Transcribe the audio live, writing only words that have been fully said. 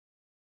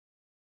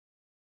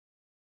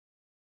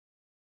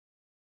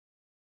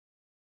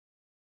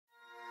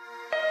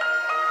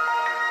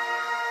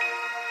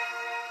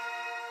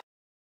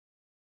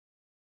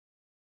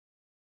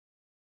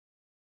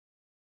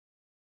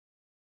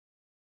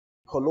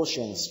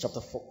Colossians chapter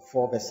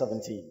 4 verse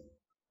 17.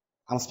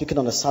 I'm speaking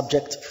on the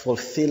subject,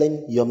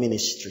 fulfilling your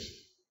ministry.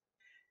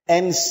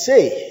 And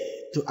say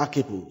to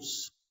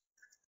Archippus,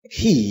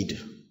 heed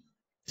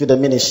to the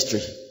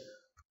ministry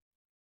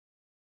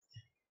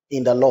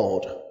in the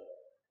Lord,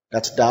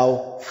 that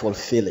thou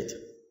fulfill it.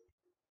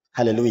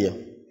 Hallelujah.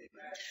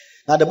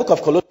 Now the book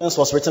of Colossians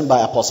was written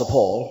by Apostle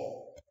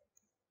Paul.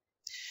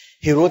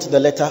 He wrote the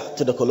letter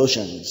to the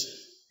Colossians,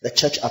 the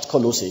church at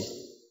Colossae.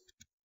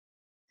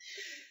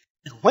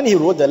 When he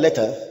wrote the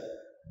letter,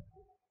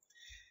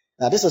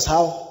 now this is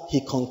how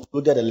he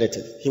concluded the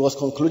letter. He was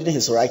concluding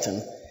his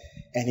writing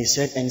and he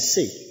said, and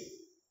say.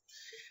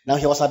 Now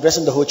he was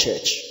addressing the whole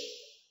church.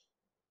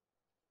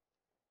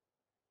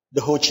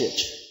 The whole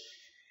church.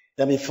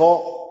 Then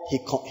before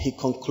he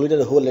concluded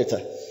the whole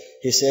letter,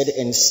 he said,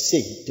 and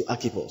say to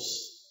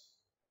Archippus.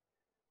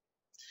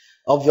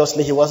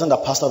 Obviously, he wasn't a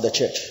pastor of the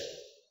church,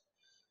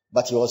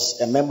 but he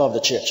was a member of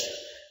the church.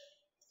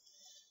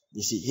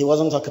 You see, he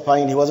wasn't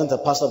a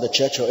pastor of the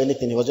church or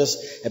anything. He was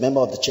just a member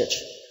of the church.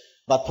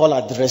 But Paul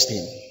addressed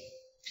him.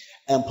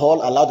 And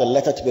Paul allowed the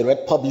letter to be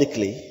read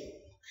publicly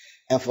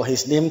and for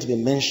his name to be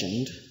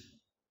mentioned.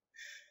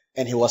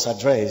 And he was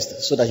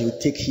addressed so that he would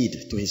take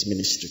heed to his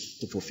ministry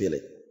to fulfill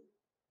it.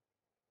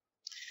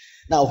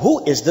 Now,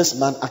 who is this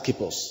man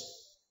Archippus?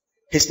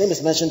 His name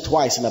is mentioned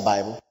twice in the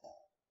Bible.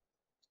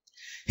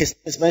 His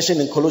name is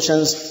mentioned in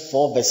Colossians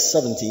 4 verse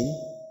 17.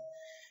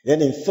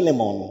 Then in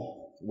Philemon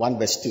 1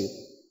 verse 2.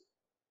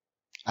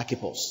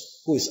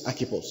 Archippus. Who is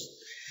Archippus?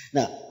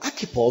 Now,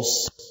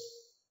 Archippus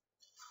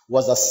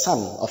was the son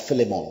of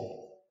Philemon.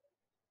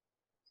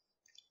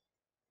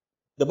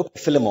 The book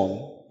of Philemon.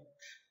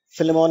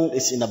 Philemon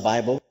is in the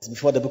Bible. It's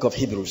before the book of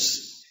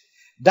Hebrews.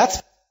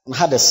 That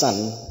had a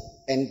son,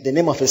 and the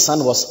name of his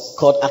son was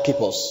called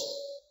Archippus.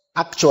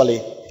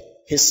 Actually,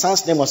 his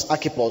son's name was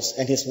Archippus,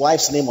 and his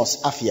wife's name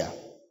was Aphia.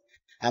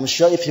 I'm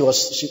sure if she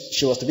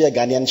was to be a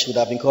Ghanaian, she would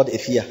have been called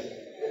Ephia.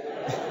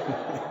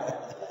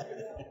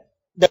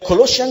 The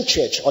Colossian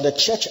church, or the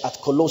church at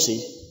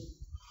Colossae,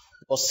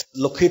 was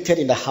located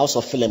in the house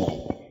of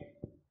Philemon.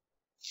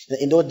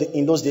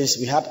 In those days,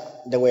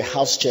 there were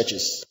house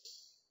churches,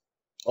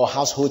 or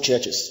household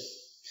churches.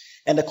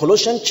 And the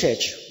Colossian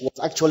church was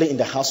actually in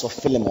the house of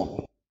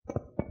Philemon.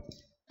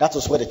 That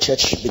was where the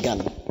church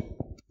began.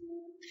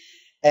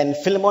 And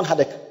Philemon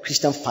had a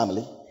Christian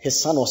family. His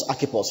son was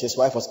Archippus, his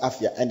wife was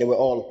Aphia, and they were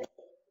all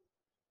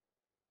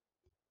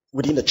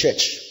within the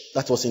church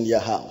that was in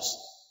their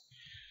house.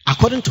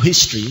 According to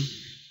history,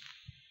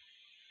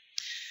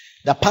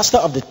 the pastor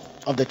of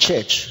the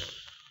church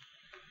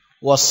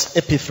was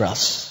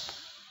Epaphras.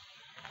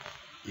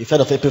 You've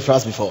heard of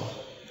Epaphras before?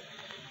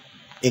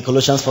 In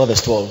Colossians 4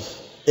 verse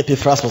 12,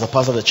 Epaphras was the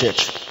pastor of the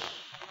church.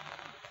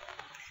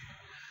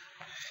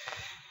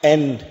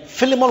 And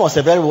Philemon was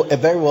a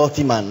very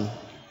wealthy man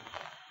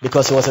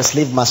because he was a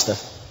slave master.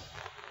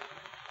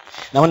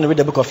 Now when you read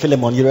the book of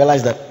Philemon, you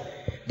realize that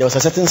there was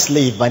a certain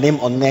slave by name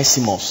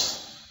Onesimus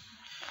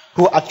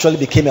who actually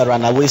became a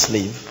runaway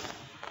slave.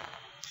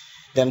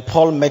 Then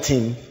Paul met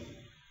him,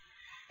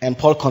 and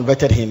Paul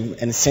converted him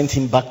and sent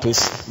him back to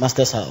his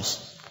master's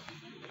house.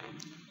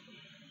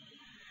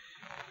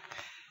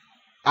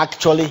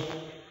 Actually,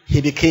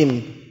 he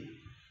became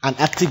an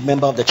active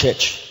member of the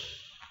church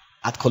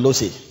at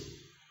Colossae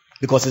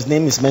because his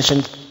name is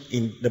mentioned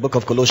in the book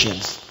of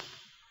Colossians.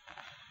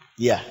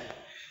 Yeah.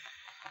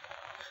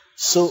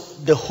 So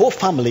the whole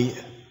family,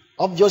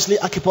 obviously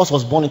Archippus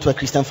was born into a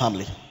Christian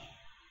family.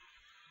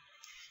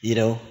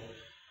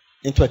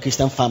 Into a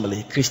Christian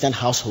family, Christian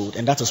household,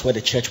 and that is where the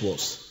church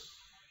was.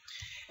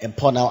 And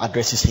Paul now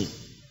addresses him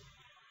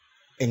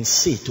and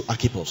say to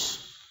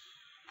Archippus.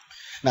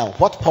 Now,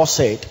 what Paul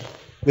said,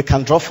 we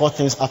can draw 4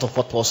 things out of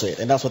what Paul said,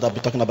 and that's what I'll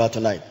be talking about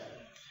tonight.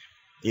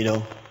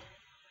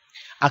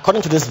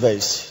 According to this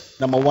verse,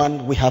 number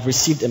 1, we have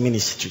received a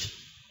ministry.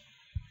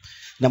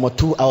 Number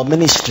 2, our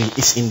ministry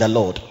is in the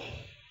Lord.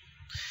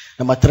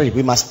 Number 3,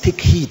 we must take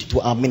heed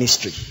to our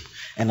ministry.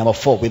 And number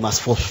 4, we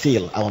must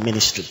fulfill our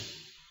ministry.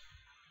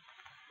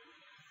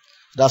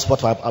 That's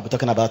what I'll be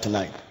talking about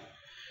tonight.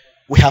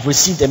 We have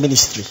received a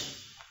ministry.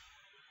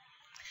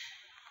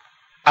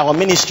 Our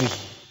ministry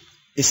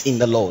is in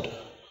the Lord.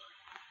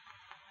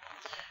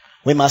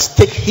 We must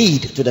take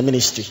heed to the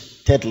ministry.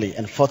 Thirdly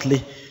and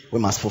fourthly, we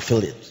must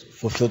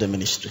fulfill the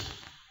ministry.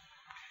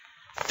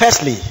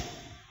 Firstly,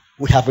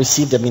 we have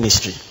received a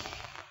ministry.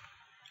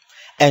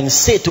 And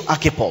say to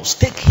Archippus,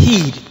 take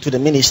heed to the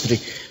ministry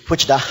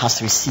which thou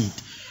hast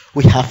received.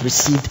 We have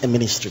received a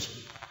ministry.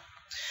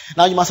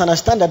 Now you must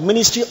understand that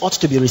ministry ought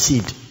to be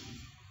received.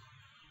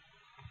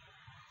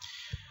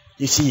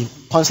 You see,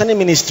 concerning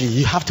ministry,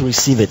 you have to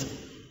receive it.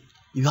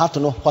 You have to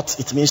know what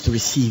it means to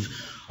receive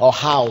or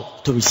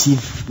how to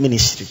receive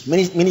ministry.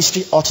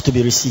 Ministry ought to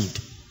be received.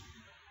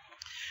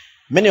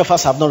 Many of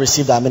us have not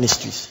received our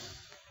ministries.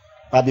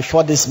 But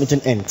before this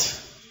meeting ends,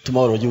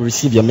 tomorrow you will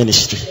receive your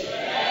ministry.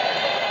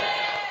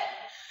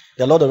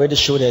 The Lord already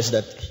showed us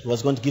that He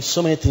was going to give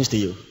so many things to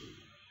you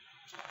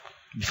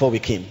before we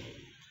came.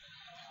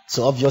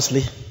 So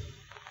obviously,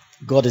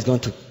 God is going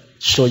to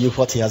show you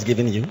what he has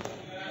given you.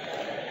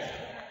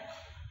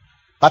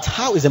 But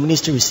how is the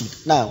ministry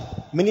received?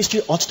 Now,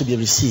 ministry ought to be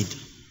received.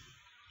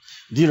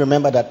 Do you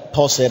remember that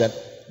Paul said that,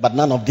 but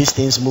none of these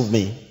things move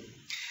me?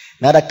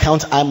 Neither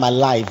count I my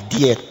life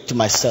dear to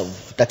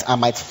myself, that I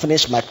might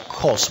finish my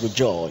course with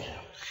joy,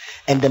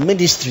 and the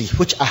ministry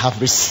which I have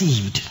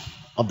received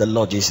of the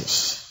Lord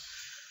Jesus,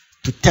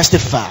 to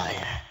testify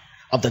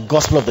of the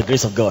gospel of the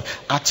grace of God.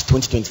 Acts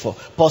 20:24.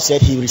 Paul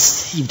said he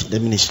received the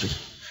ministry.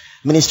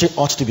 Ministry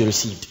ought to be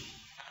received.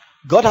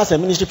 God has a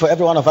ministry for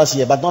every one of us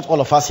here, but not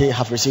all of us here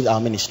have received our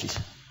ministries.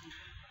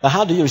 But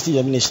how do you receive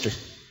your ministry?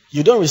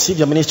 You don't receive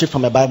your ministry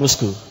from a Bible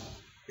school.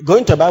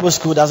 Going to a Bible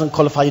school doesn't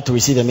qualify you to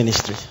receive a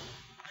ministry.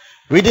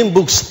 Reading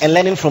books and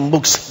learning from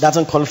books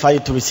doesn't qualify you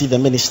to receive a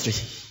ministry.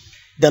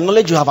 The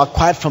knowledge you have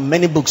acquired from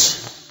many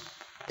books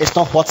is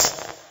not what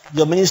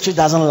your ministry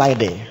doesn't lie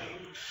there.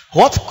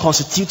 What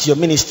constitutes your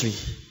ministry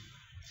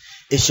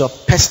is your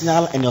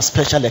personal and your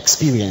special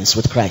experience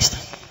with Christ.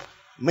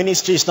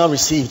 Ministry is not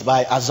received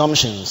by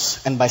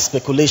assumptions and by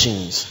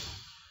speculations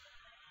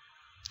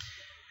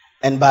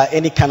and by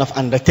any kind of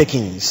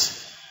undertakings.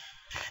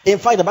 In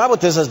fact, the Bible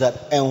tells us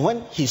that, and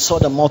when he saw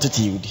the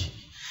multitude,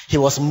 he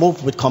was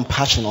moved with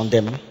compassion on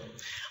them,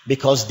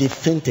 because they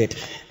fainted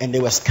and they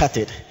were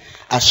scattered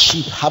as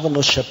sheep having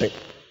no shepherd.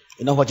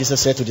 You know what Jesus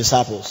said to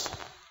disciples?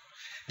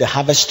 The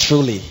harvest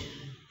truly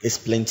is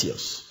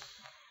plenteous,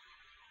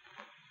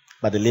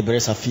 but the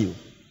laborers are few.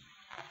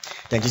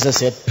 Then Jesus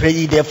said, pray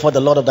ye therefore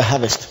the Lord of the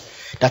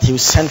harvest, that he will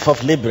send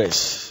forth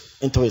laborers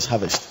into his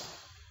harvest.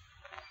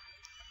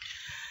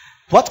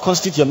 What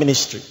constitutes your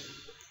ministry?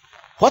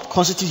 What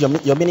constitutes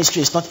your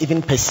ministry is not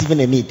even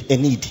perceiving a need.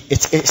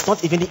 It's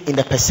not even in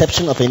the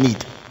perception of a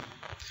need.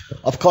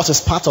 Of course,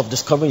 it's part of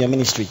discovering your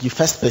ministry. You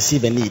first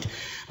perceive a need.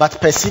 But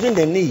perceiving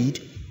the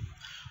need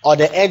or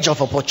the edge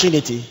of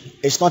opportunity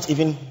is not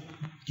even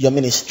your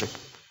ministry.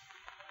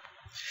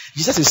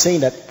 Jesus is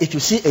saying that if you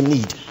see a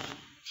need,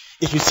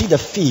 if you see the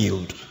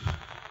field,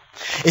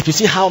 if you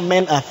see how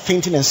men are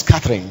fainting and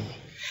scattering,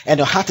 and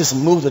your heart is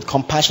moved with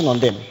compassion on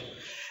them,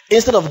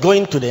 instead of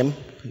going to them,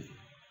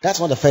 that's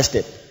not the first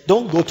step.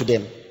 Don't go to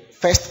them.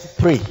 First,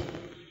 pray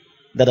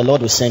that the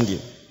Lord will send you.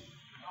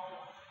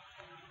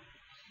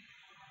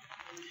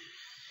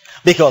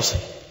 Because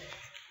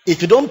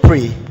if you don't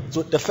pray,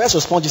 so the first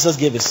response Jesus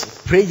gave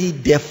is, pray ye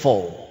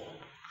therefore.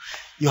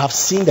 You have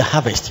seen the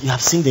harvest, you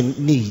have seen the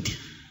need.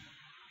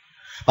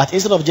 But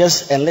instead of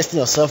just enlisting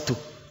yourself to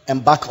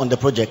embark on the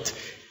project,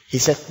 he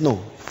said, no,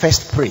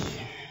 first pray.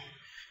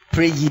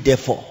 Pray ye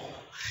therefore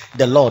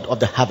the Lord of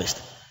the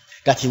harvest,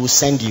 that he will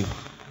send you.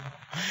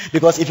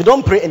 Because if you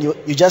don't pray and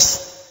you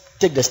just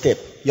take the step,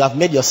 you have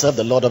made yourself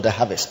the Lord of the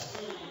harvest.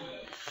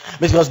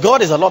 Because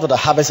God is the Lord of the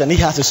harvest, and he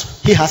has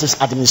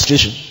his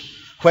administration,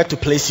 where to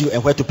place you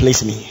and where to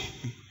place me.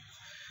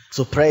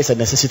 So prayer is a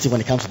necessity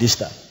when it comes to this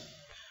stuff.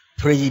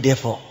 Pray ye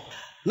therefore.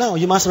 Now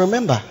you must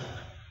remember,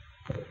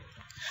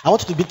 I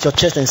want you to beat your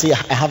chest and say,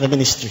 I have a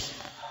ministry.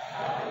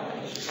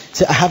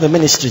 Say, I have a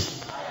ministry.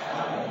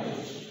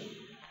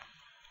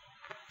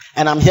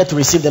 And I'm here to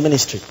receive the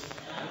ministry.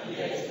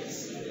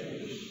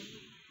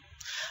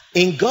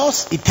 In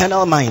God's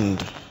eternal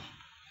mind,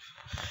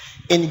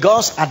 in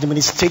God's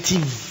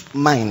administrative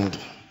mind,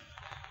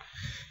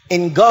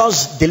 in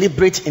God's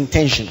deliberate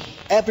intention,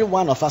 every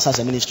one of us has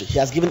a ministry. He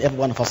has given every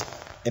one of us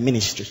a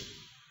ministry.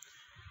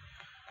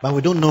 But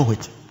we don't know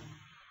it.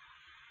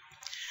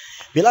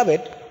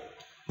 Beloved,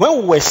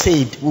 when we were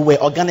saved, we were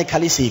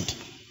organically saved.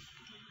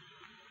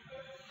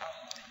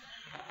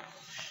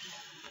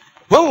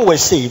 When we were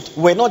saved,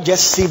 we were not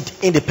just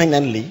saved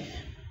independently.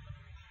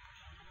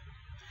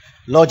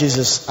 Lord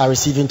Jesus, I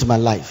receive you into my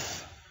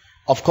life.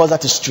 Of course,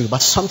 that is true.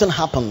 But something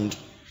happened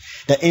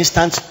the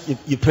instant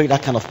you prayed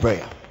that kind of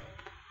prayer.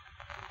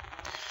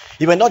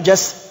 You were not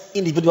just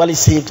individually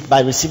saved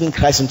by receiving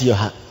Christ into your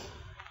heart.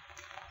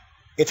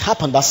 It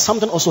happened, but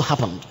something also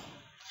happened.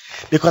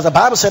 Because the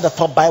Bible said that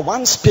for by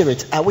one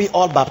Spirit are we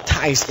all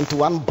baptized into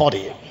one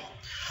body,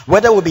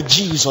 whether we be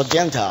Jews or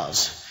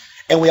Gentiles,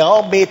 and we are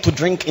all made to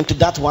drink into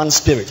that one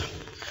Spirit.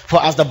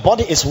 For as the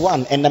body is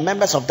one, and the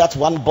members of that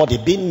one body,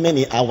 being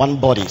many, are one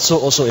body, so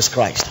also is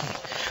Christ.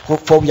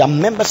 For we are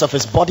members of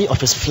his body,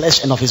 of his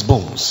flesh, and of his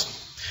bones.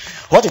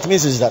 What it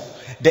means is that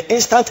the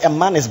instant a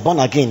man is born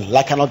again,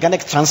 like an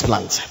organic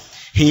transplant,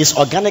 he is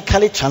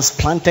organically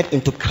transplanted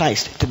into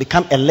Christ to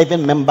become a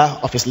living member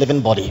of his living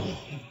body.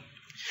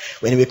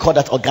 When we call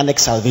that organic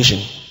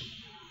salvation,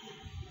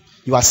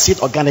 you are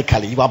sealed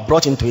organically, you are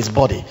brought into his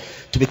body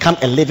to become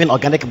a living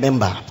organic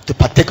member, to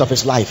partake of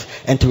his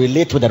life and to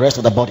relate with the rest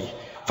of the body.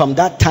 From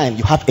that time,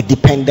 you have a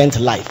dependent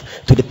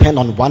life, to depend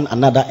on one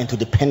another and to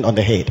depend on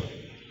the head.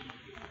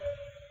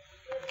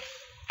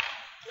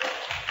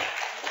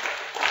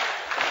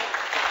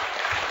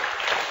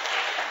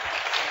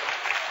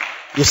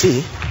 You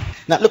see,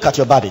 now look at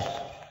your body.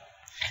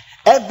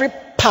 Every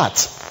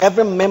part,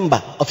 every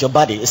member of your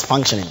body is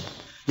functioning.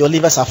 Your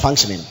livers are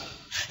functioning.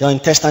 Your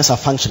intestines are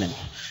functioning.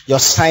 Your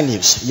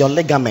sinews, your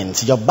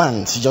ligaments, your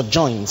bands, your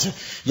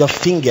joints, your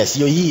fingers,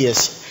 your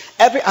ears.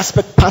 every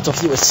aspect part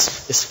of you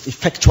is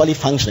effectually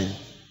functioning.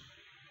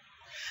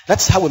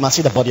 That's how we must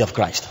see the body of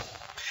Christ.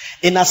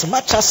 In as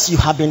much as you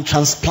have been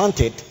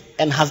transplanted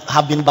and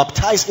have been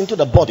baptized into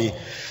the body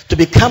to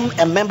become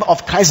a member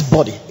of Christ's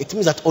body, it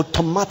means that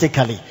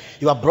automatically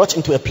you are brought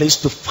into a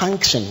place to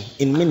function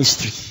in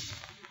ministry.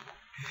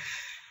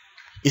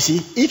 You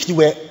see, if you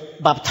were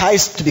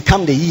baptized to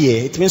become the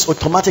ear, it means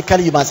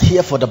automatically you must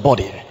hear for the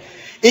body.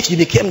 If you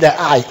became the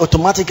eye,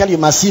 automatically you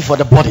must see for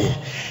the body.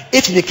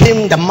 If you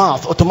became the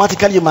mouth,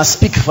 automatically you must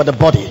speak for the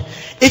body.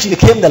 If you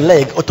became the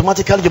leg,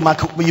 automatically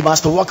you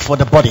must walk for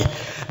the body.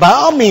 By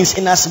all means,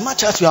 in as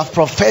much as you have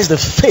professed the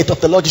faith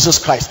of the Lord Jesus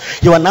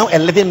Christ, you are now a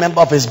living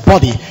member of his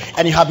body,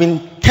 and you have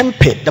been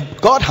tempered.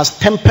 God has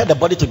tempered the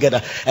body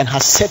together and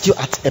has set you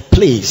at a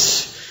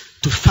place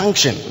to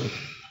function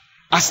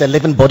as a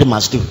living body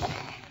must do.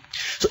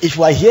 So if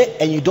you are here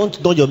and you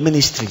don't know your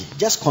ministry,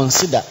 just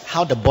consider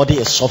how the body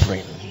is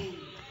suffering.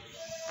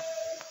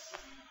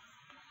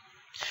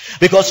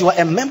 Because you are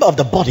a member of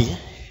the body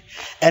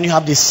and you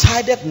have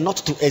decided not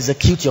to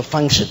execute your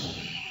function.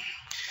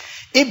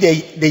 If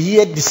the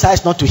ear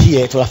decides not to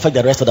hear, it will affect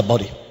the rest of the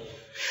body.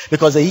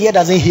 Because the ear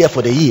doesn't hear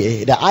for the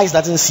ear, the eyes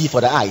doesn't see for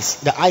the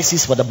eyes, the eye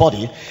sees for the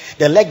body,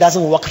 the leg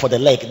doesn't work for the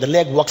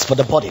leg works for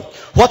the body.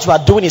 What you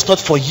are doing is not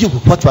for you,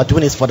 what you are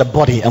doing is for the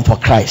body and for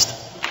Christ.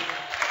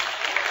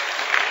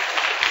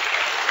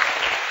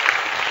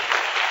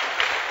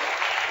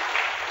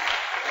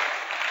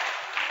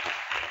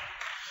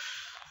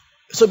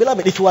 So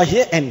beloved, if you are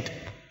here and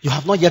you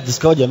have not yet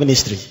discovered your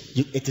ministry,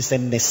 it is a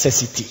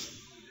necessity.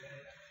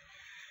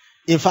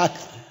 In fact,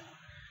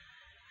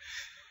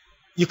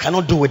 you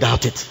cannot do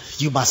without it.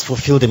 You must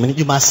fulfill the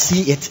ministry. You must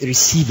see it,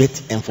 receive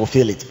it, and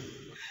fulfill it.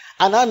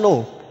 And I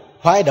know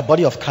why the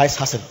body of Christ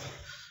has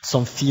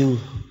some few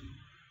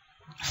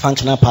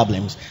functional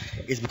problems.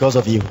 It's because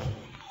of you.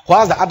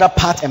 While the other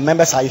part and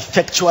members are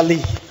effectually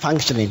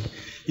functioning,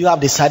 you have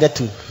decided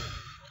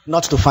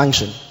not to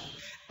function.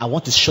 I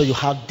want to show you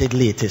how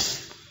deadly it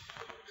is,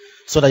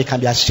 so that you can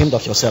be ashamed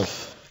of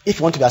yourself. If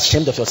you want to be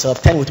ashamed of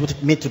yourself, turn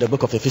with me to the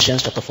book of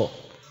Ephesians chapter 4.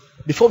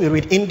 Before we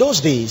read, in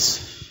those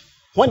days,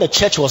 when the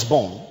church was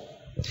born,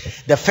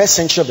 the first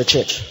century of the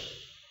church,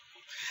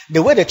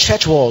 the way the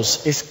church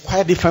was is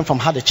quite different from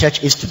how the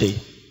church is today.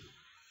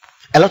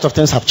 A lot of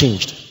things have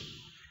changed.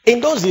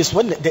 In those days,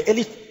 when the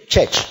early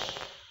church,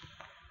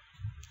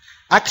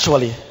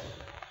 actually,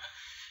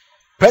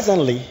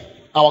 presently,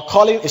 our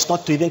calling is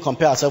not to even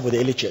compare ourselves with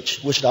the early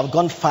church. We should have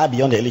gone far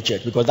beyond the early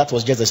church, because that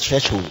was just a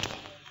threshold.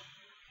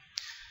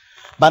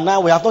 But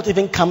now we have not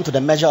even come to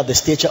the measure of the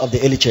stature of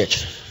the early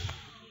church.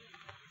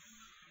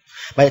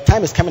 By the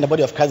time it's coming in the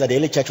body of Christ that the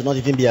early church will not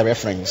even be a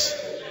reference.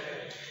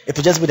 It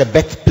will just be the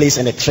birthplace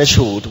and the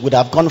threshold. We would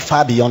have gone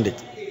far beyond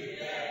it.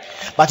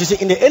 But you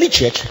see, in the early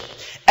church,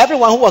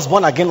 everyone who was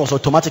born again was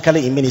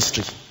automatically in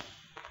ministry.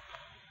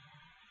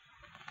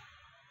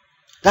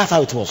 That's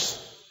how it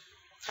was.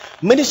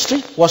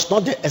 Ministry was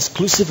not the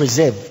exclusive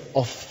reserve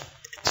of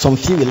some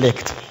few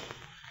elect.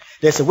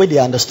 There's a way they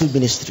understood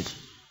ministry.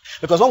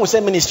 Because when we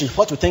say ministry,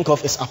 what we think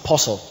of is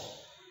apostle,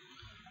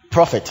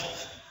 prophet,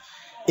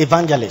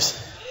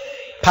 evangelist,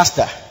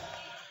 pastor,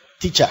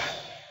 teacher,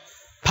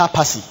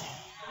 papacy,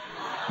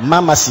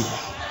 mamacy,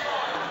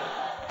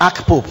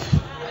 archpope.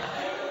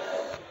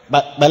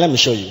 But let me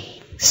show you.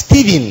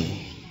 Stephen,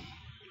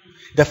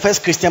 the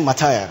first Christian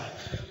martyr,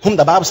 whom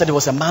the Bible said he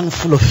was a man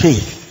full of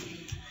faith,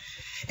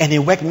 and he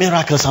worked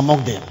miracles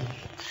among them.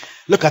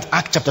 Look at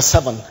Acts chapter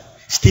 7.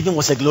 Stephen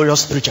was a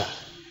glorious preacher.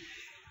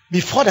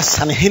 Before the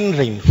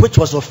Sanhedrin, which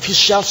was the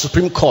official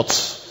supreme court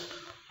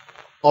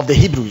of the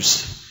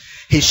Hebrews,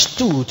 he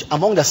stood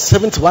among the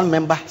 71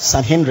 member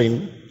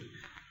Sanhedrin,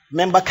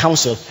 member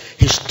council.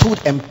 He stood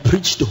and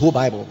preached the whole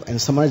Bible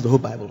and summarized the whole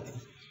Bible.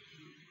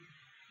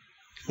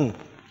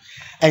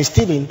 And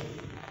Stephen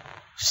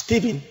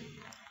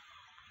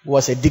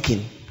was a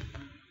deacon.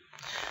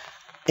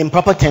 In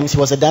proper terms, he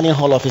was a dining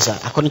hall officer,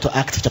 according to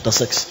Acts chapter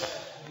 6.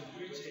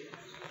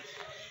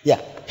 Yeah,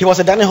 he was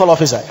a dining hall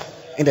officer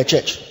in the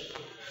church.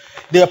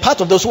 They were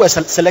part of those who were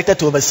selected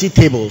to oversee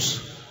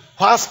tables,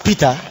 whilst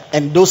Peter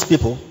and those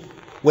people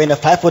were in a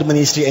fivefold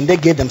ministry, and they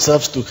gave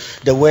themselves to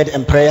the word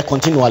and prayer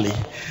continually.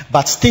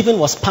 But Stephen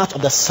was part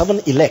of the 7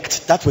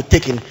 elect that were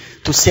taken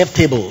to serve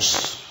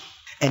tables,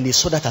 and they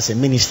saw that as a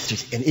ministry.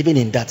 And even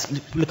in that,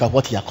 look at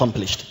what he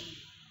accomplished.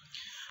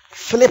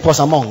 Philip was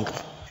among.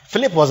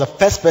 Philip was the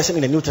first person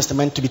in the New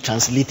Testament to be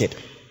translated.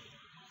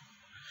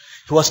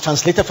 He was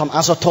translated from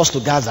Azotus to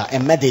Gaza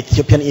and met the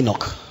Ethiopian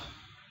Enoch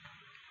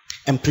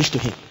and preached to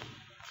him.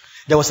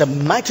 There was a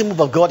mighty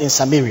move of God in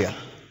Samaria,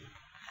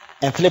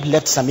 and Philip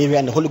left Samaria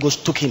and the Holy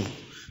Ghost took him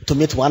to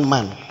meet one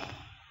man.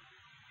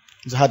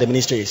 This is how the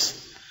ministry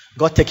is.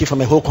 God takes you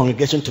from a whole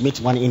congregation to meet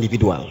one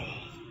individual.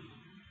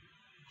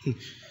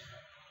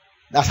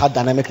 That's how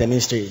dynamic the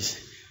ministry is.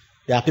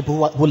 There are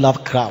people who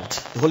love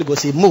crowds. The Holy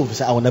Ghost says, move. He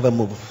says, I will never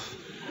move.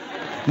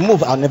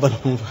 Move, I'll never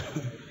move.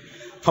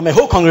 From a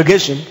whole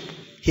congregation,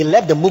 he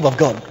left the move of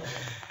God.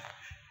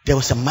 There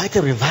was a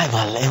mighty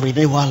revival and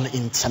renewal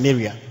in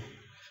Samaria.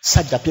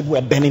 such that people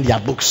were burning their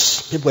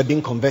books. People were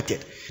being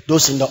converted.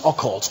 Those in the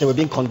occult, they were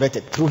being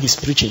converted through his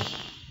preaching.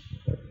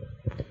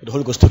 The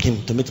Holy Ghost took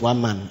him to meet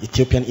one man,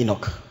 Ethiopian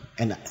Enoch.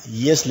 And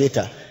years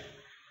later,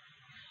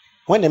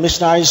 when the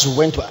missionaries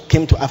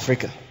came to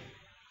Africa,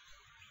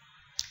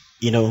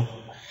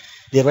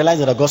 they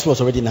realized that the gospel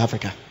was already in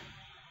Africa.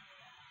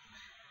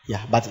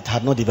 Yeah, but it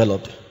had not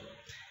developed.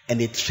 And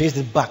they traced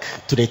it back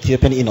to the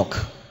Ethiopian Enoch.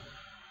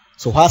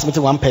 So whilst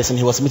meeting one person,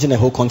 he was meeting a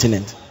whole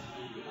continent.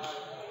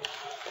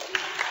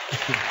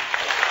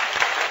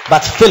 But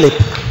Philip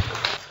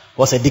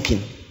was a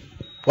deacon.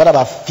 What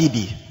about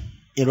Phoebe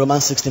in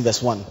Romans 16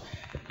 verse 1?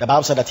 The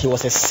Bible said that he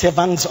was a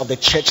servant of the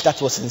church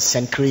that was in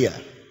Cenchrea.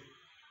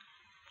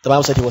 The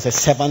Bible said he was a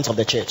servant of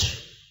the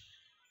church.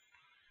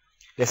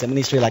 There's a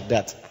ministry like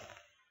that.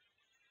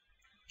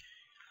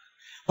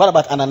 What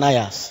about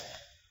Ananias?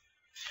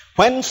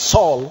 When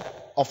Saul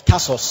of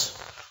Tarsus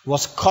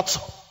was caught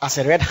as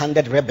a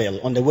red-handed rebel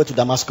on the way to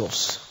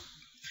Damascus,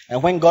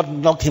 and when God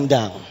knocked him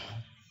down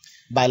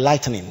by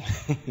lightning,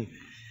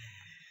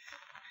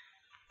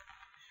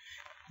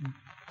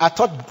 I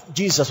thought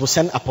Jesus would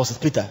send Apostle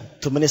Peter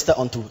to minister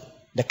unto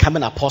the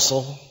coming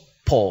apostle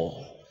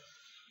Paul,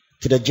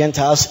 to the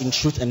Gentiles in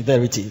truth and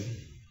verity.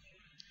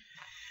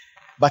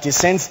 But he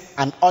sent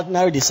an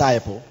ordinary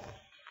disciple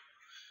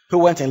who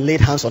went and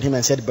laid hands on him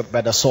and said,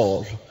 Brother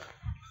Saul,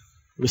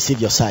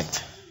 receive your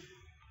sight.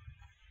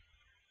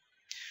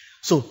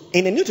 So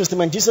in the New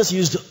Testament, Jesus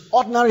used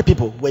ordinary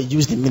people were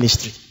used in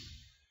ministry.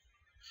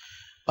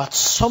 But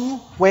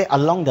somewhere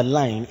along the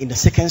line in the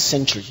 2nd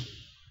century,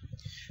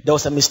 there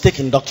was a mistake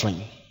in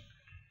doctrine.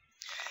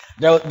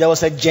 There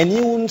was a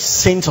genuine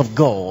saint of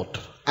God,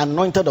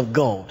 anointed of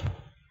God.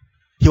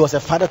 He was a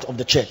father of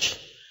the church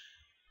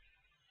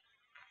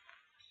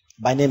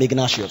by name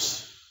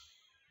Ignatius.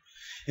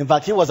 In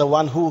fact, he was the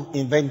one who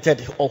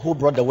invented or who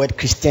brought the word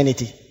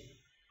Christianity.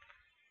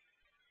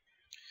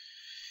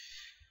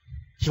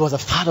 He was a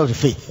father of the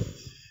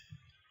faith.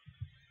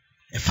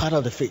 A father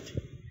of the faith.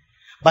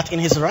 But in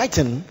his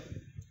writing,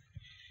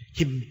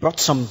 he brought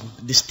some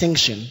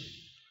distinction.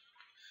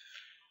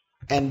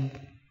 And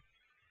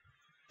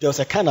there was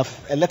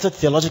a little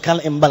theological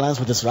imbalance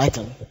with his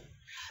writing.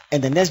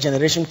 And the next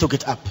generation took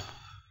it up.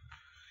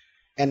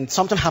 And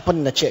something happened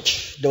in the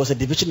church. There was a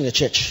division in the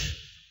church.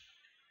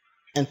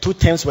 And 2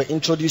 terms were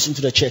introduced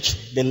into the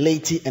church. The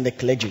laity and the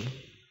clergy.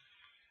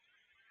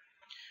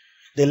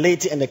 The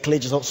laity and the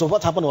clergy. So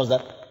what happened was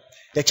that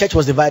the church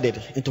was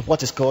divided into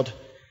what is called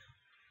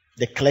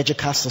the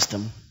clerical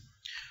system,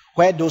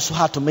 where those who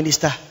had to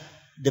minister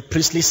the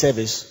priestly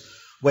service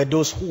were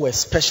those who were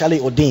specially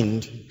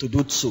ordained to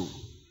do so.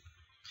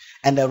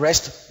 And the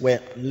rest were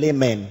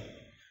laymen,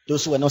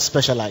 those who were not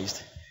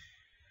specialized.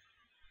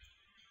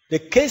 The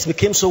case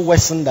became so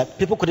worsened that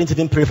people couldn't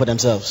even pray for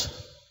themselves,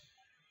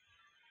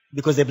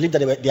 because they believed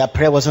that their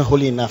prayer wasn't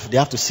holy enough. They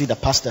have to see the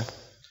pastor.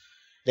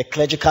 The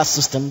clerical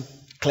system,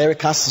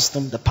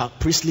 the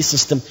priestly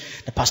system,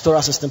 the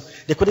pastoral system.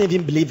 They couldn't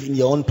even believe in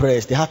their own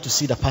prayers. They had to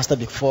see the pastor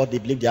before they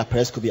believed their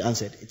prayers could be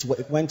answered. It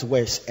went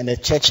worse, and the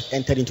church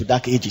entered into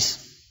dark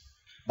ages.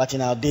 But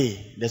in our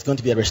day, there's going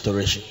to be a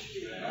restoration.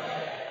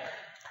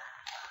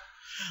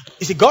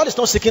 You see, God is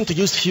not seeking to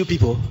use few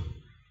people.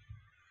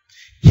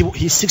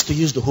 He seeks to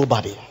use the whole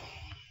body.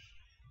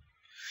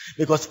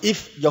 Because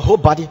if your whole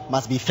body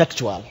must be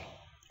effectual,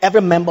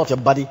 every member of your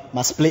body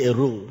must play a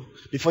role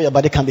before your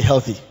body can be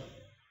healthy.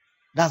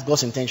 That's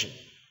God's intention.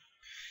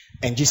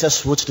 And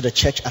Jesus wrote to the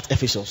church at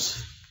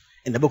Ephesus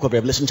in the book of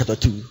Revelation chapter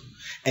 2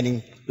 and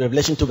in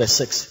Revelation 2 verse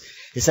 6.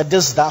 He said,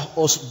 this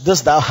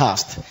thou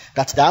hast,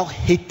 that thou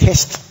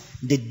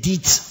hatest the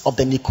deeds of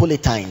the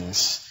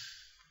Nicolaitans,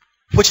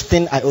 which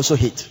thing I also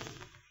hate.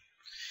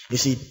 You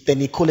see, the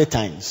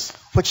Nicolaitans,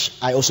 which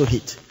I also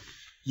hate.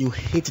 You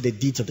hate the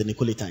deeds of the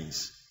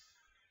Nicolaitans.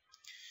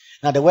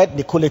 Now the word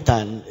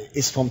Nicolaitan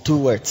is from 2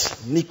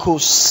 words,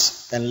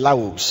 Nikos and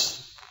Laos.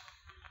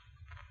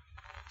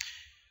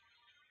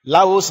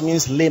 Laos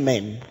means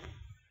laymen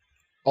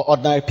or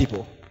ordinary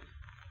people.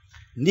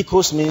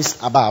 Nikos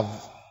means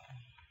above.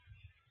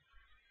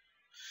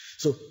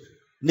 So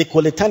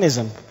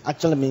Nicolaitanism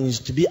actually means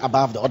to be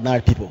above the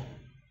ordinary people,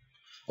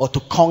 or to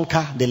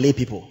conquer the lay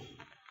people.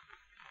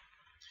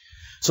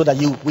 So that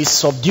we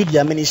subdue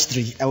their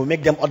ministry and we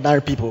make them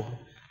ordinary people.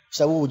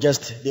 So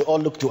they all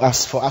look to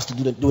us for us to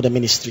do the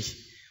ministry,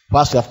 for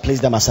us to have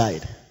placed them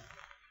aside.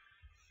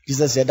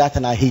 Jesus said that,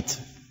 and I hate.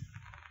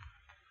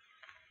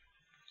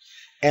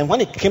 And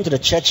when it came to the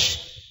church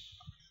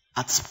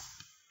at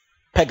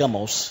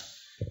Pergamos,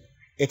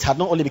 it had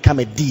not only become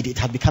a deed, it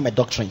had become a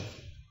doctrine.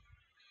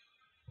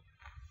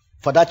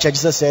 For that church,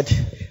 Jesus said,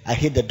 I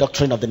hate the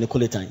doctrine of the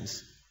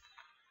Nicolaitans.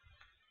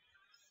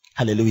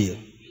 Hallelujah.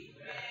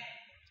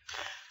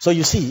 So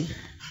you see,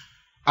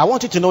 I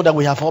want you to know that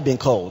we have all been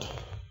called.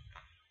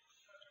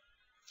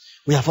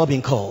 We have all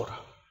been called.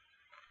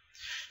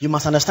 You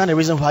must understand the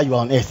reason why you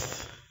are on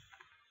earth.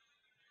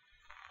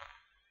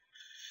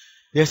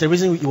 There's a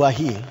reason you are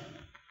here.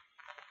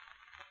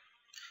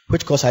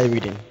 Which course are you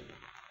reading?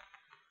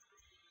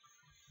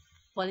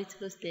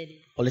 Political studies.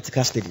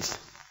 Political studies.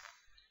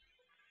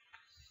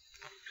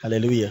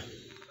 Hallelujah.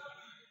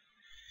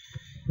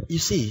 You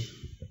see,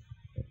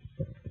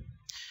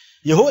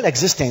 your whole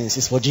existence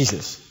is for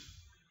Jesus.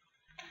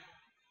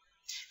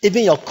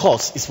 Even your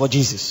cause is for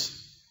Jesus.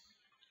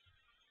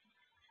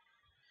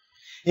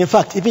 In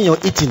fact, even your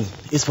eating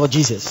is for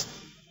Jesus.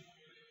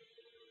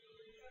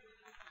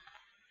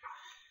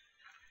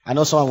 I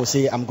know someone will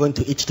say, I'm going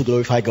to eat to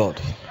glorify God.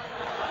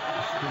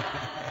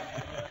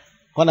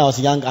 When I was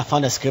young, I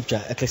found a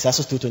scripture,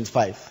 Ecclesiastes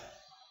 2:25.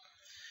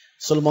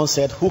 Solomon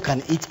said, who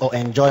can eat or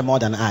enjoy more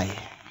than I?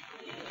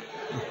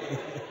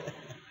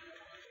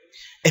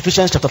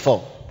 Ephesians chapter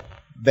 4,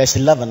 verse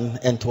 11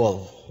 and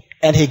 12.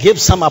 And he gave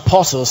some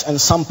apostles and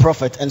some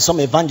prophets and some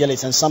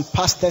evangelists and some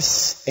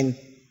pastors and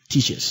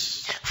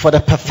teachers for the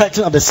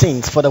perfecting of the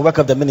saints, for the work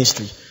of the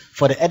ministry,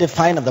 for the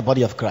edifying of the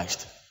body of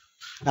Christ.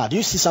 Now, do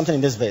you see something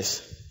in this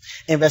verse?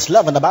 In verse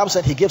 11, the Bible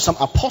said he gave some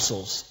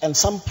apostles and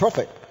some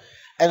prophets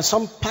and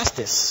some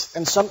pastors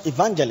and some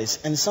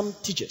evangelists and some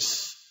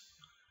teachers.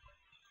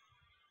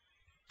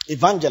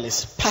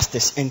 Evangelists,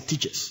 pastors, and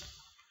teachers.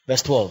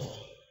 Verse 12.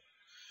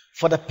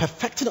 For the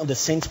perfecting of the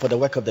saints, for the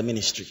work of the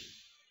ministry.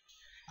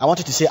 I want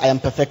you to say, I am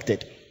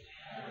perfected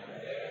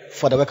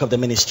for the work of the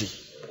ministry.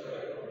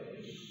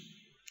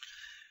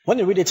 When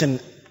you read it in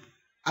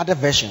other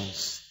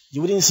versions,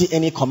 you wouldn't see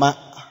any comma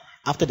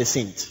after the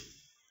saint.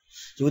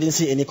 You wouldn't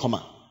see any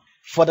comma.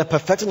 For the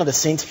perfecting of the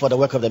saints, for the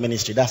work of the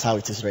ministry. That's how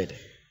it is read.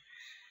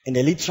 In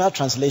the literal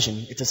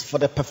translation, it is for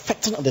the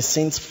perfecting of the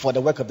saints, for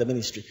the work of the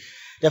ministry.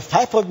 The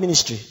fivefold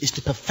ministry is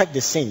to perfect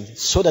the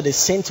saints so that the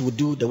saints will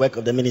do the work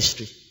of the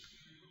ministry.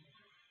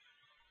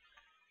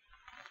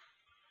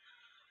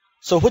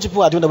 So which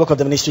people are doing the work of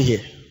the ministry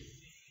here?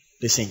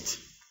 The saints.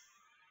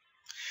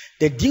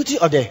 The duty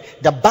of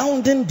the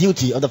bounding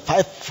duty of the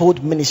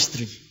fivefold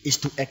ministry is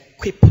to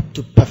equip,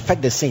 to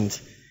perfect the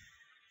saints,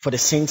 for the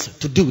saints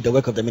to do the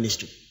work of the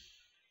ministry.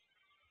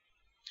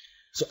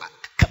 So,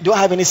 do I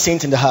have any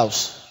saints in the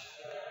house?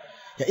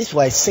 Yeah, if you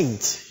are a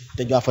saint,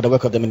 then you are for the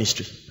work of the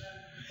ministry.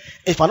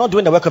 If you are not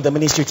doing the work of the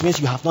ministry, it means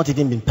you have not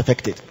even been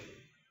perfected.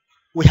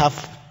 We have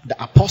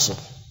the apostle.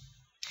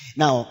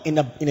 Now, in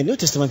the New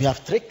Testament, we have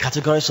three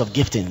categories of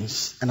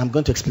giftings, and I'm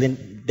going to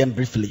explain them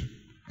briefly,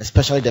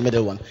 especially the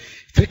middle one.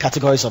 Three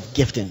categories of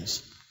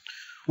giftings.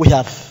 We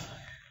have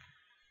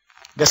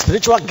the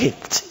spiritual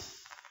gift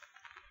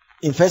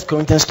in 1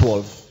 Corinthians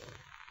 12.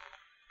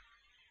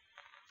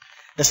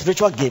 The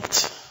spiritual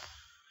gift,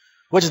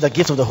 which is the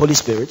gift of the Holy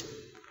Spirit.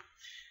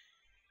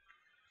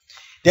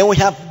 Then we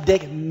have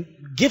the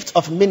gift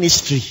of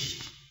ministry,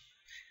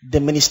 the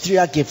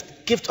ministerial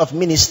gift of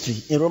ministry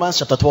in Romans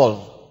chapter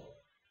 12.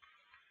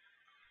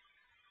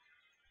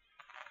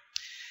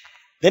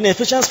 Then in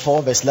Ephesians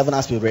 4 verse 11,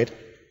 as we read,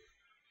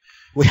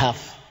 we have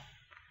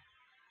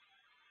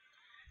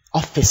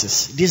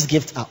offices. These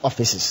gifts are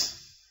offices.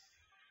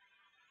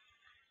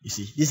 You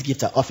see, these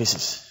gifts are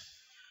offices.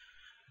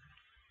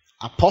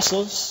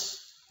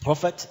 Apostles,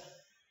 prophets,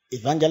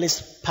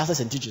 evangelists,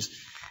 pastors, and teachers.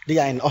 They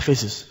are in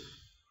offices.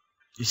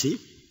 You see?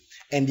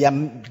 And their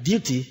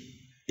duty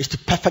is to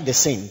perfect the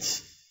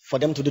saints for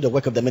them to do the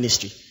work of the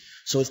ministry.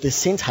 So it's the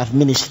saints have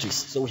ministries.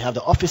 So we have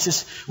the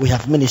offices, we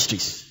have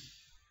ministries.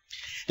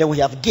 Then we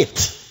have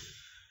gift,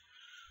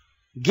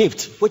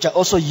 which are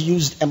also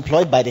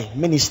employed by the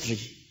ministry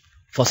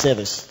for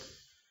service.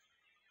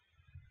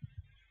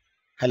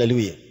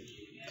 Hallelujah.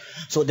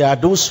 So there are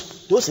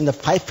those in the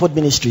fivefold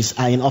ministries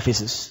are in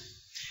offices,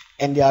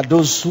 and there are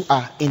those who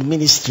are in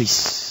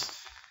ministries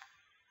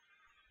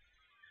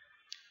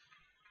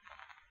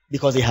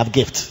because they have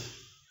gift,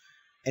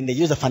 and they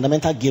use the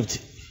fundamental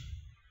gift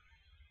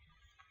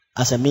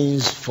as a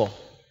means for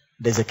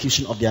the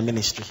execution of their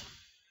ministry.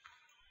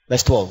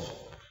 Verse 12.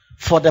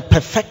 For the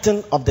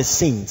perfecting of the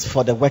saints,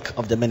 for the work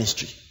of the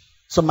ministry.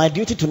 So my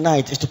duty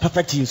tonight is to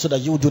perfect you so that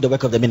you will do the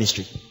work of the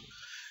ministry.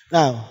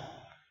 Now,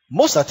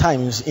 most of the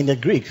times in the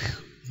Greek,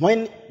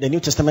 when the New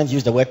Testament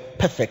used the word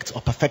perfect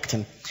or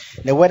perfecting,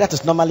 the word that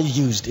is normally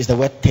used is the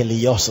word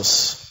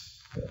teleiosis.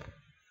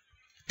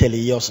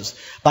 Teleiosis.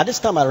 But this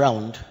time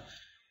around,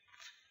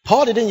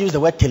 Paul didn't use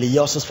the word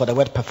teleiosis for the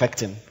word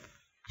perfecting.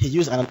 He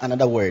used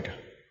another word.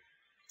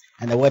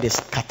 And the word is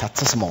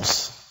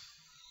katatismos.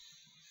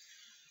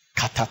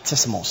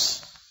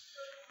 Katatismos.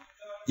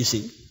 You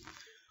see?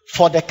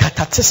 For the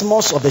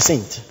katatismos of the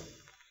saint.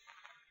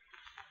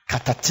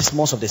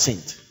 Katatismos of the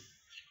saint.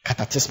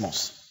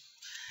 Katatismos.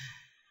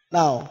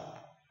 Now,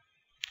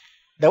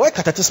 the word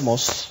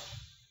katatismos,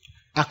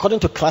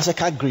 according to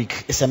classical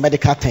Greek, is a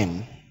medical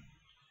term,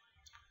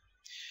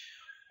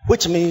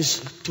 which means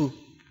to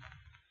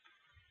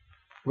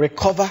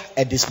recover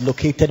a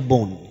dislocated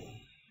bone,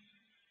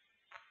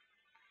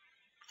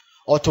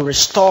 or to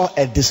restore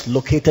a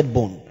dislocated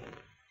bone.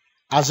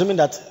 Assuming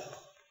that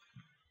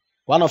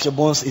one of your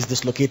bones is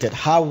dislocated,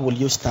 how will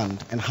you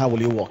stand and how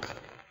will you walk?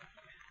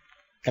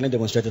 Can you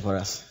demonstrate it for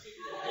us?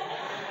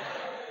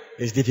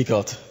 It's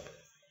difficult.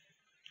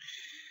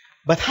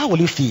 But how will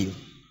you feel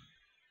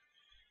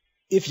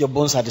if your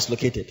bones are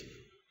dislocated?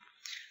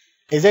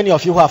 Is there any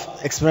of you who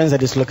have experienced a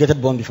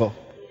dislocated bone before?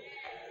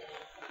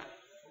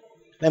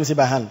 Let me see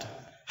by hand.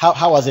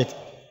 How was it?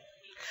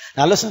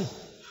 Now listen.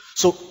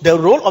 So the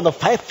role of the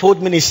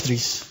fivefold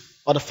ministries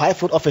or the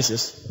fivefold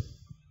offices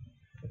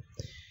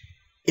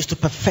is to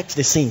perfect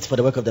the saints for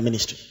the work of the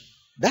ministry.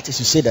 That is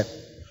to say that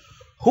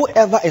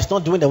whoever is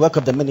not doing the work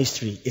of the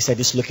ministry is a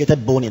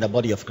dislocated bone in the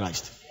body of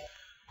Christ.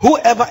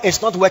 Whoever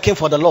is not working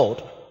for the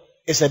Lord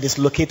is a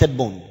dislocated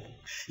bone.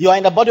 You are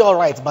in the body all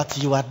right,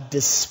 but you are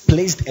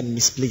displaced and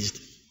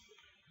misplaced.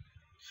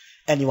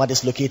 And you are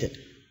dislocated.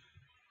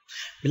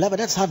 Beloved,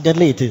 that's how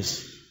deadly it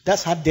is.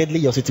 That's how deadly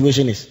your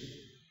situation is.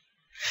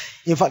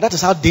 In fact, that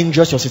is how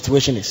dangerous your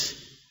situation is.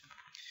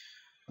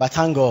 But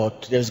thank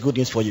God, there is good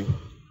news for you.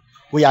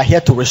 We are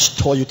here to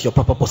restore you to your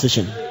proper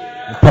position,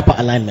 proper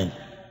alignment.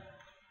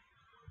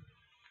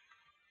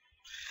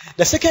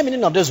 The second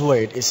meaning of this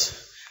word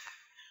is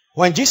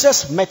when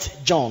Jesus met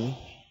John,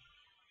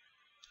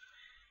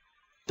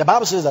 the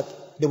Bible says that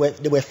they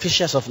were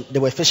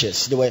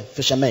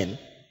fishermen.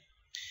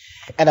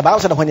 And the Bible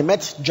said that when he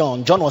met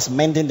John, John was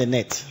mending the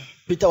net.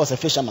 Peter was a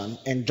fisherman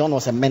and John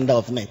was a mender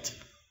of net.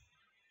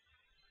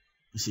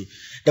 You see,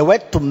 the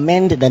word to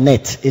mend the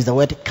net is the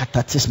word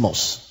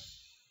katatismos.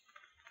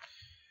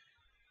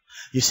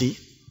 You see,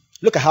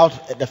 look at how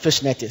the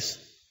fish net is.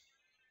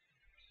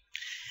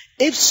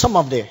 If some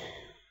of the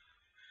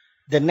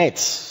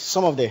nets,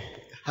 some of the,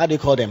 how do you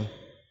call them?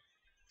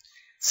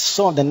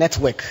 Some of the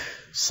network,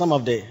 some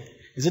of the,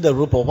 is it the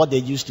rope or what they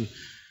used to?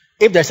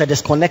 If there's a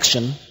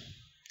disconnection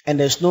and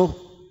there's no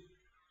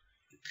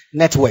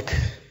network,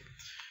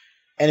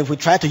 and if we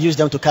try to use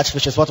them to catch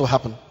fishes, what will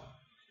happen?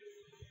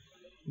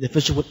 The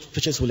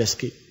fishes will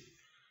escape.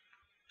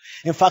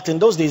 In fact, in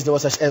those days, there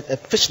was a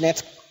fish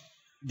net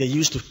they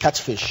used to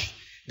catch fish.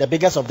 The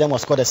biggest of them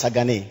was called a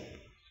sagane.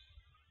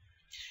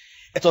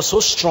 It was so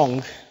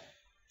strong,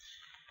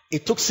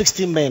 it took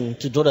 60 men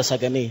to draw the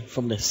sagane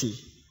from the sea.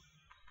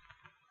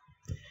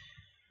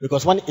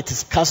 Because when it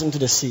is cast into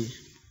the sea,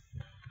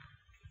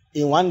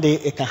 in one day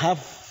it can have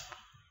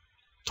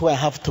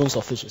 2.5 tons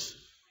of fishes.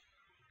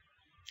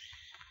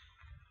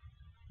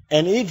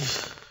 And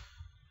if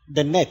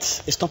the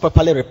net is not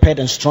properly repaired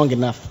and strong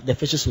enough, the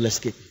fishes will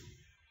escape.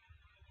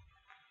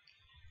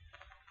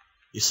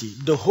 You see,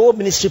 the whole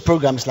ministry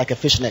program is like a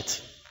fish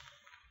net.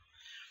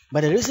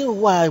 But the reason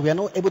why we are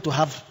not able to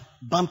have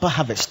bumper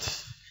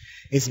harvest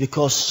is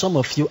because some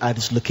of you are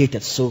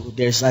dislocated. So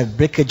there's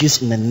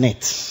breakages in the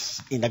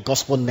net, in the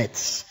gospel net.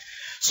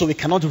 So we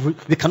cannot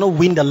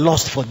win the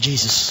lost for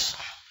Jesus.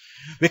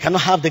 We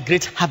cannot have the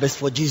great harvest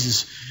for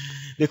Jesus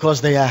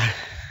because there are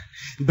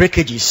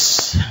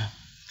breakages.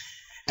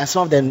 And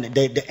some of them,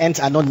 the ends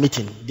are not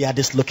meeting. They are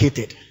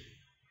dislocated.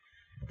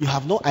 You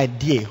have no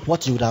idea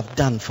what you would have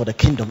done for the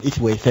kingdom if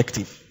you were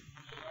effective.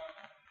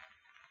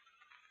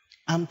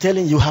 I'm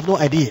telling you, you have no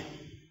idea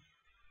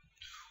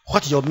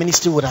what your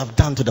ministry would have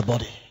done to the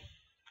body.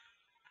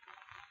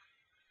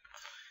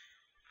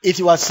 If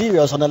you are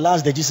serious, on the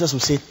last day, Jesus will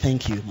say,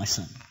 thank you, my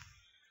son.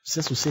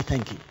 Jesus will say,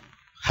 thank you.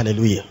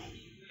 Hallelujah.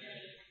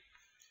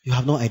 You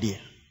have no idea.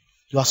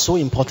 You are so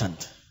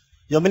important.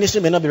 Your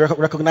ministry may not be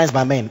recognized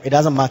by men. It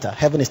doesn't matter.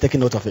 Heaven is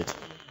taking note of it.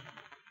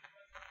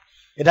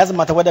 It doesn't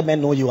matter whether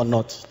men know you or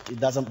not. It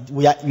doesn't.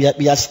 We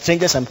are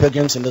strangers and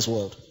pilgrims in this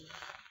world.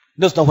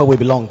 This is not where we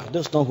belong.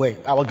 This is not where.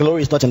 Our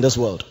glory is not in this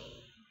world.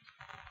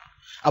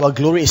 Our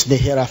glory is the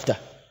hereafter.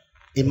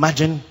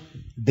 Imagine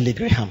Billy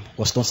Graham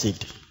was not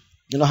saved.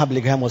 You know how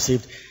Billy Graham was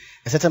saved?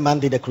 A certain man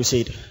did a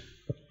crusade.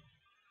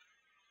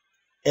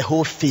 A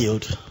whole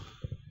field.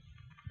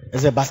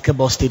 There's a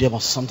basketball stadium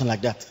or something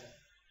like that.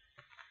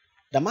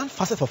 The man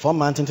fasted for 4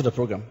 months into the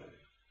program.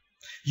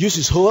 Used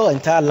his whole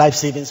entire life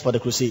savings for the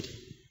crusade.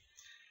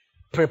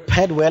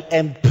 Prepared well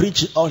and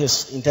preached all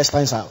his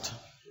intestines out.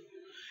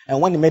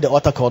 And when he made the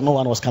altar call, no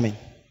one was coming.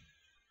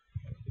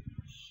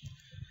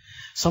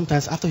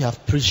 Sometimes after you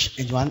have preached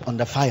and you are on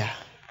the fire,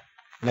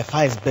 and the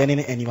fire is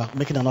burning and you are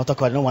making an altar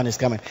call and no one is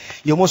coming,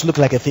 you almost look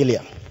like a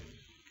failure.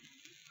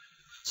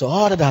 So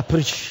all that I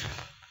preach,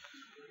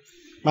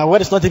 my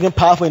word is not even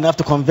powerful enough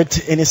to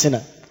convict any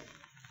sinner.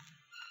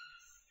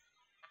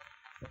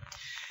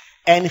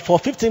 And for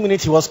 15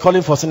 minutes he was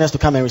calling for sinners to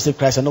come and receive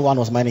Christ and no one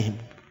was minding him.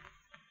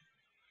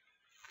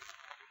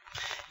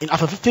 And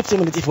after 15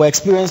 minutes, if we're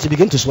experienced, you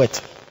begin to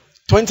sweat.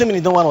 20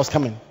 minutes, no one was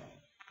coming.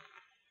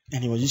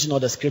 And he was using all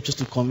the scriptures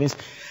to convince.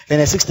 Then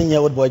a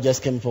 16-year-old boy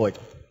just came forward.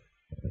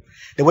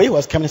 The way he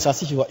was coming,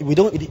 as if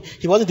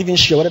he wasn't even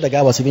sure whether the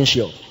guy was even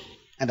sure.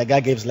 And the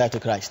guy gave his life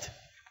to Christ.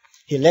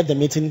 He left the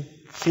meeting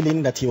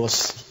feeling that he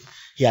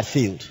had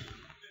failed.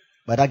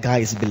 But that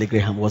guy was Billy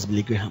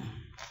Graham.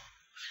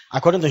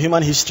 According to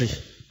human history,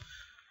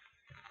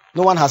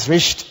 no one has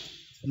reached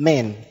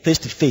men face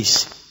to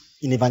face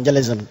in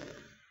evangelism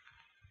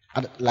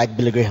like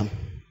Billy Graham.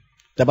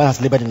 The man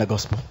has labored in the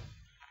gospel.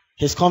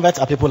 His converts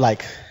are people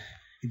like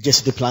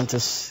Jesse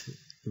Duplantis,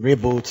 Ray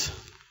Bolt,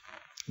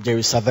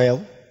 Jerry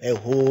Savelle,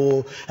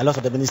 a lot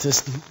of the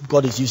ministers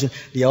God is using,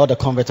 they are all the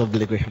converts of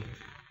Billy Graham.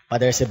 But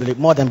there is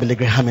more than Billy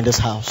Graham in this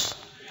house.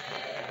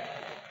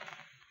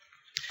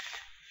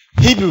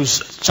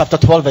 Hebrews chapter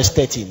 12 verse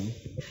 13.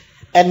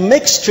 And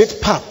make straight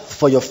path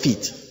for your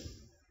feet,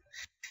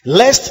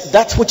 Lest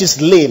that which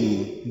is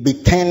lame be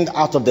turned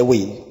out of the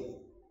way,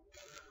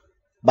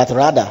 but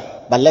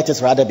let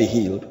it rather be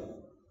healed,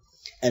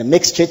 and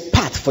make straight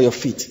path for your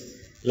feet,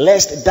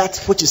 lest that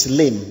which is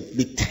lame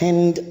be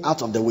turned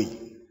out of the way.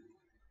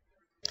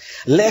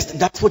 Lest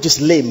that which is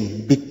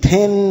lame be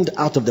turned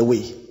out of the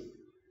way.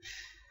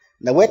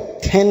 The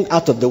word turned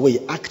out of the way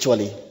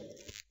actually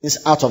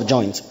is out of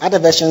joint. Other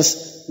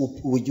versions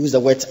will use the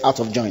word out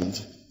of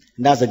joint.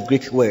 That's the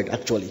Greek word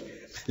actually.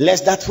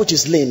 Lest that which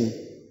is lame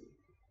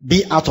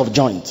be out of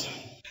joint.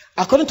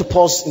 According to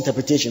Paul's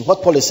interpretation,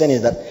 what Paul is saying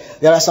is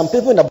that there are some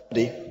people in the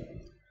body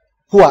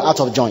who are out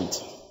of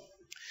joint.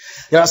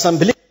 There are some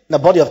believers in the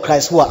body of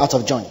Christ who are out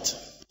of joint.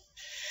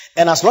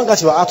 And as long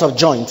as you are out of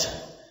joint,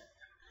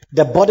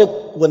 the body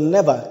will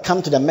never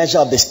come to the measure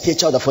of the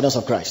stature of the fullness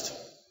of Christ.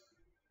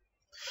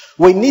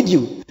 We need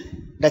you.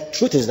 The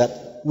truth is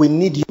that we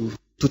need you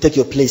to take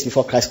your place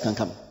before Christ can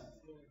come.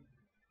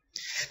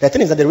 The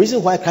thing is that the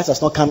reason why Christ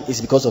has not come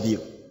is because of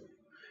you.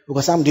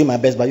 Because I'm doing my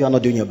best, but you are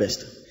not doing your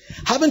best.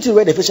 Haven't you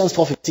read Ephesians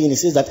 4:15? It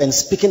says that, and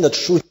speaking the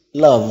truth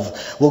in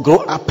love will grow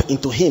up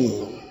into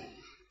him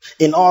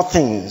in all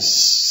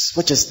things,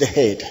 which is the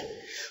head,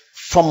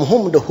 from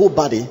whom the whole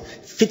body,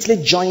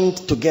 fitly joined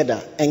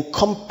together and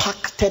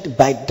compacted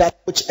by that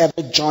which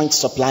every joint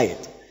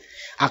supplieth,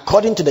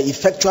 according to the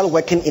effectual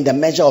working in the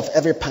measure of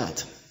every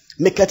part,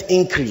 maketh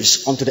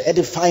increase unto the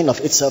edifying of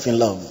itself in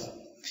love.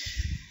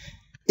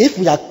 If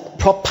we are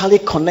properly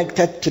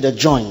connected to the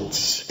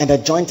joint, and the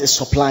joint is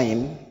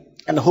supplying,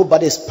 and the whole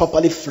body is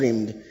properly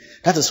framed,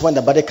 that is when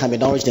the body can be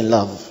nourished in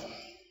love.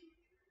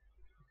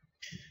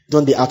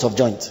 Don't be out of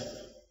joint.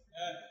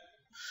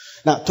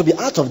 Now, to be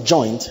out of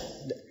joint,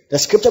 the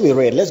scripture we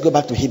read, let's go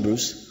back to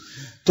Hebrews.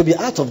 To be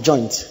out of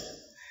joint,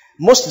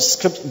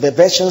 the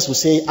versions will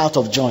say out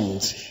of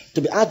joint.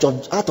 To be out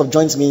of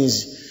joint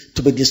means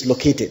to be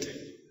dislocated.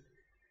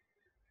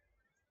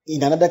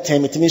 In another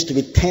term, it means to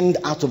be turned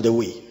out of the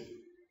way.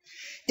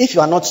 If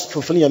you are not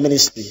fulfilling your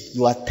ministry,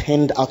 you are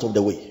turned out of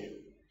the way.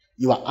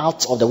 You are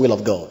out of the will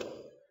of God.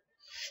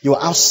 You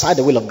are outside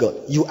the will of God.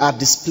 You are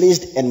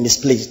displaced and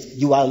misplaced.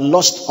 You are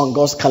lost on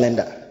God's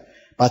calendar.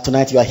 But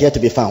tonight you are here to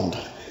be found.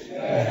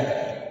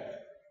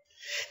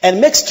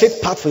 And make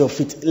straight path for your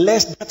feet,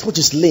 lest that which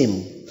is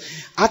lame.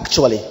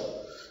 Actually,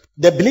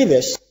 the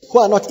believers who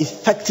are not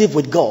effective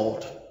with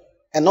God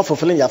and not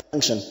fulfilling their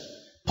function,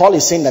 Paul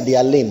is saying that they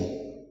are lame.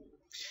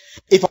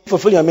 If you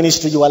fulfill your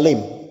ministry, you are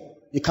lame.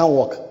 You can't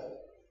walk.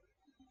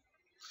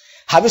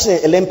 Have you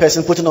seen a lame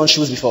person putting on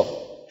shoes before?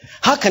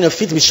 How can your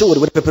feet be shod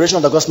with the preparation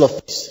of the gospel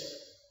of peace?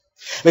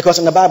 Because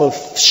in the Bible,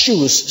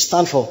 shoes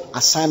stand for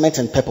assignment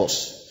and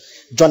purpose.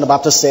 John the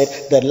Baptist said,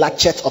 the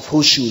latchet of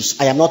whose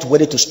shoes I am not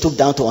ready to stoop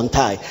down to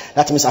untie.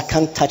 That means I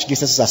can't touch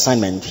Jesus'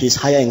 assignment. He is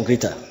higher and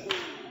greater.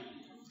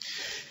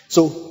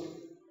 So,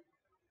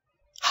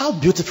 how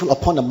beautiful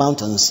upon the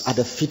mountains are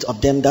the feet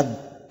of them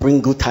that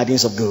bring good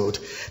tidings of good,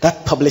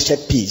 that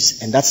publisheth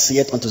peace, and that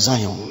saith unto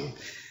Zion,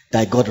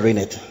 thy God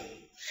reigneth.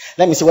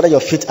 Let me see whether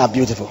your feet are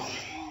beautiful.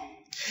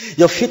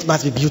 Your feet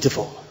must be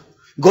beautiful.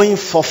 Going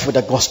forth with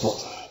the gospel.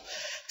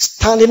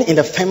 Standing in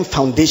the firm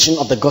foundation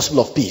of the gospel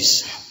of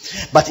peace.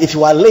 But if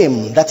you are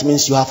lame, that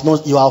means you are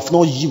of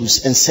no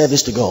use and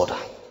service to God.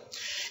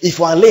 If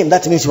you are lame,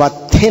 that means you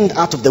are turned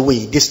out of the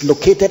way,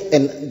 dislocated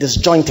and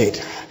disjointed,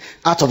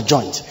 out of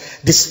joint,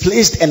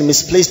 displaced and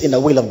misplaced in the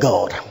will of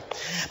God.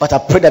 But I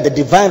pray that the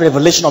divine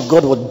revelation of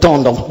God will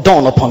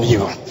dawn upon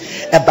you.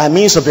 And by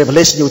means of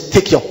revelation, you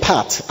take your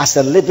part as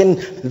a living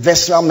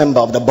visceral member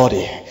of the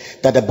body,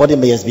 that the body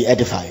may be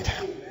edified.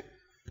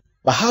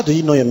 But how do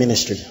you know your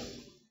ministry?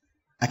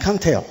 I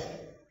can't tell.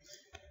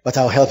 But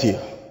I'll help you.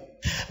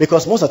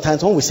 Because most of the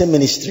times when we say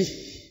ministry,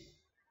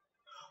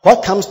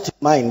 what comes to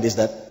mind is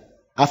that,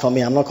 for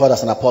me, I'm not called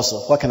as an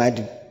apostle. What can I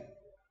do?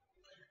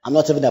 I'm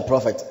not even a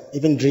prophet.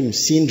 Even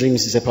seeing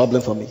dreams is a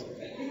problem for me.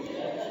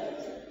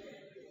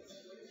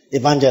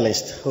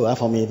 Evangelist.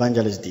 For me,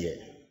 evangelist, dear.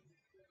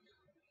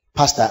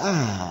 Pastor.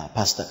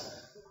 Pastor.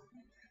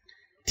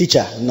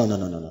 Teacher.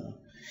 No.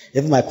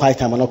 Even my quiet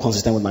time, I'm not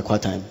consistent with my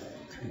quiet time.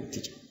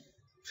 Teacher.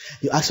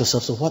 You ask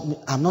yourself, so what?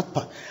 I'm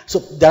not. So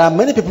there are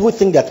many people who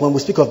think that when we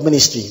speak of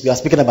ministry, we are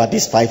speaking about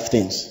these 5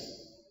 things.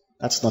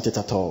 That's not it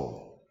at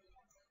all.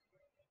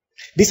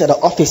 These are the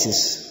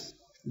offices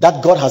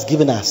that God has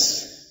given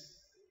us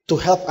to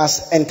help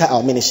us enter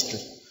our ministry.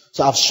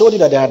 So I've showed you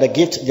that there are the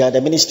gifts, there are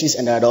the ministries,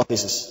 and there are the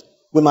offices.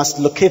 We must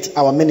locate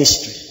our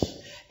ministry.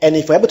 And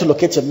if we're able to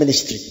locate your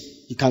ministry,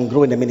 you can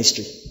grow in the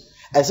ministry.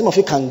 And some of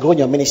you can grow in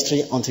your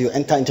ministry until you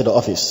enter into the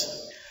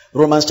office.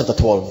 Romans chapter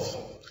 12.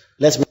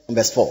 Let's read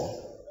verse 4.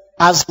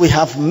 As we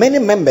have many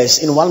members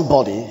in one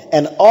body,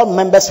 and all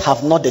members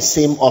have not the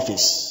same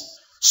office,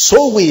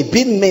 so we,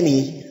 being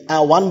many,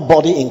 are one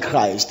body in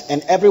Christ,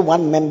 and every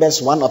one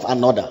members one of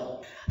another.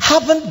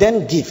 Having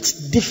then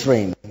gifts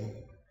differing,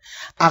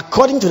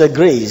 according to the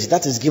grace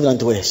that is given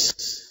unto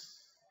us.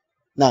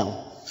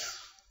 Now,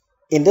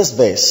 in this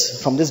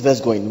verse, from this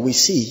verse going, we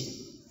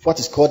see what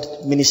is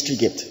called ministry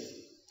gift.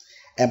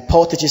 And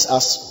Paul teaches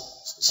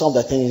us some of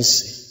the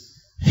things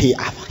he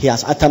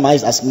has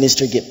itemized as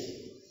ministry gift.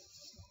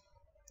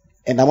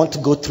 And I want to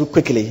go through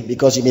quickly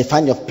because you may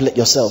find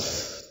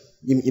yourself,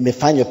 you may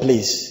find your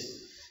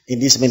place in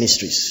these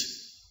ministries.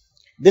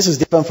 This is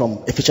different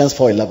from Ephesians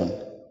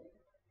 4:11.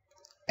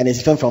 And it's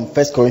different from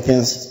 1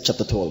 Corinthians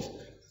chapter 12.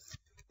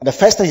 And the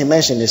first thing he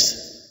mentioned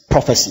is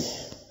prophecy.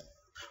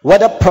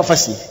 Whether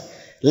prophecy,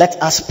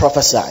 let us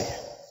prophesy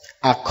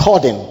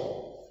according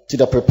to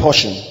the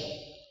proportion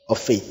of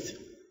faith.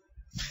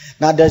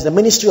 Now there's the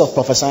ministry of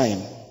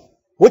prophesying,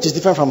 which is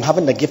different from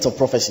having the gift of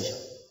prophecy,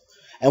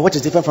 and which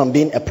is different from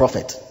being a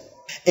prophet.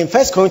 In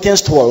 1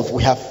 Corinthians 12,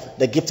 we have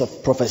the gift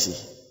of prophecy,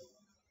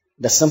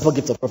 the simple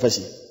gift of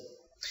prophecy.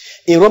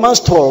 In Romans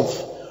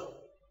 12,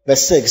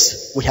 verse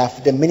 6, we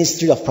have the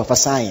ministry of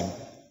prophesying.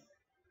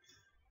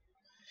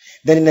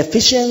 Then in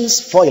Ephesians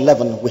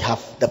 4:11, we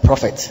have the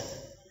prophet,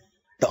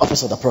 the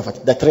office of the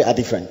prophet. The three are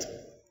different.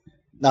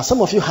 Now,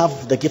 some of you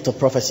have the gift of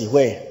prophecy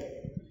where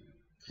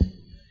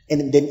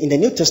in the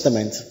New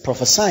Testament,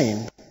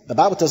 prophesying, the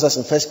Bible tells us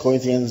in 1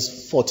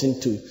 Corinthians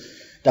 14:2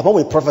 that when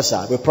we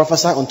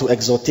prophesy unto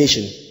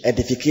exhortation,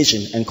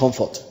 edification, and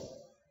comfort.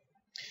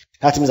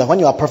 That means that when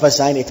you are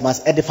prophesying, it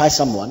must edify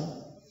someone,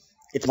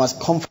 it must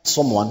comfort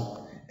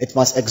someone, it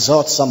must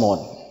exhort someone.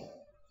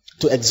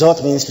 To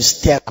exhort means to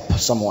stir up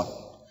someone.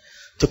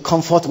 To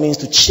comfort means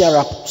to cheer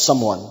up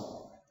someone.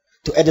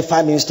 To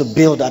edify means to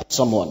build up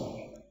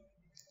someone.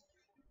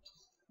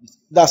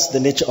 That's the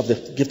nature of the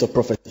gift of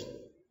prophecy.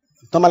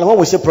 Normally, when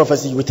we say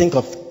prophecy, we think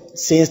of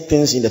saying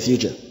things in the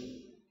future.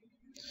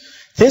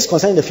 Things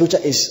concerning the future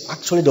is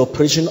actually the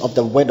operation of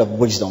the word of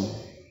wisdom.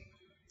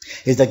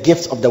 It's the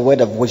gift of the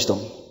word of wisdom.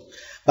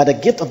 But the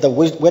gift of the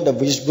word of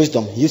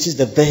wisdom uses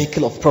the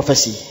vehicle of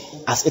prophecy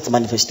as its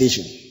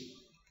manifestation.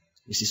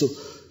 You see, so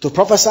to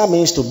prophesy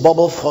means to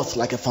bubble forth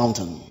like a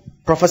fountain.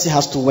 Prophecy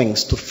has two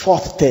wings, to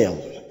foretell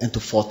and to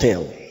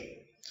foretell.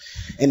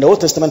 In the Old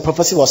Testament,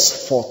 prophecy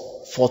was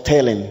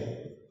foretelling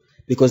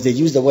because they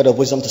used the word of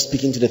wisdom to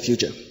speak into the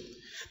future.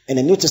 In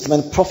the New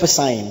Testament,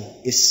 prophesying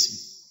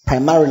is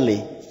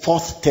primarily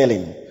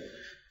forthtelling,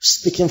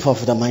 speaking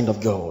forth the mind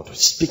of God,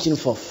 speaking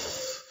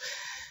forth,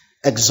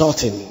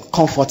 exhorting,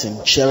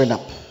 comforting, cheering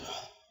up.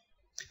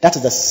 That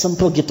is the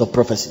simple gift of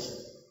prophecy.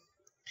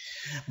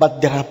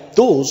 But there are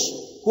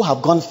those who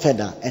have gone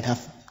further and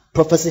have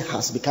prophecy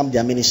has become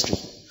their ministry.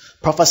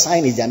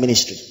 Prophesying is their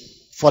ministry.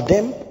 For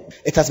them,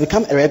 it has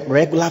become a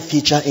regular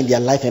feature in their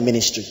life and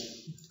ministry.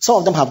 Some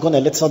of them have gone a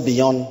little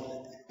beyond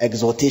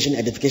exhortation,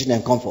 edification,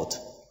 and comfort.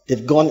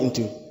 They've gone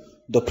into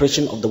the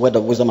operation of the word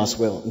of wisdom as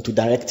well, into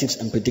directives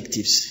and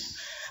predictives.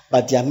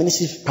 But their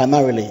ministry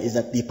primarily is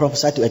that they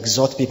prophesy to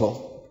exhort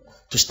people,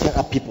 to stir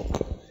up people.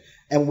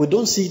 And we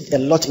don't see a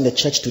lot in the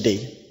church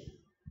today.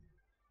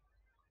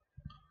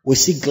 We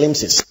see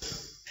glimpses.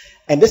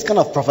 And this kind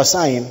of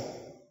prophesying,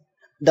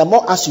 the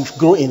more as you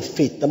grow in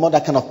faith, the more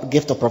that kind of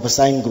gift of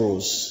prophesying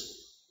grows.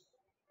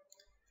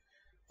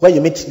 Where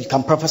you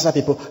can prophesy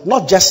people,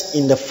 not just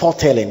in the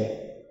foretelling,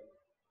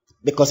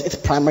 because its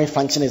primary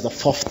function is the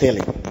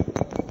forthtelling.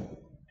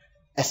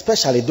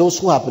 Especially those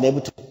who have been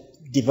able to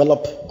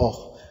develop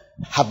or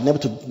have been able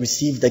to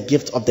receive the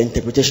gift of the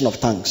interpretation of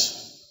tongues.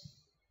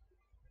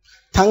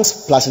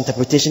 Tongues plus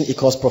interpretation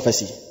equals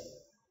prophecy.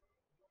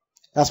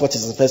 That's what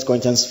is in 1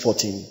 Corinthians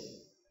 14.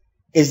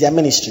 It's their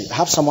ministry. I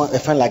have a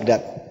friend like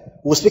that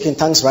who will speak in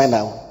tongues right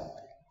now.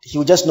 He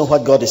will just know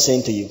what God is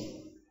saying to you.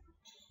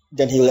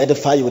 Then he will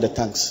edify you with the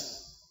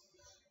tongues.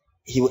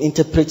 He will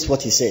interpret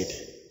what he said.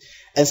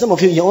 And some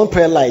of you, in your own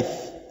prayer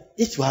life,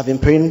 if you have been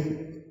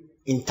praying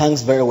in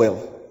tongues very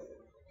well,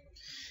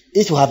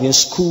 if you have been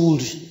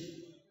schooled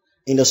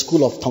in the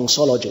school of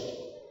tongueology,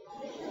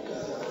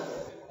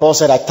 Paul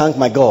said, I thank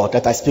my God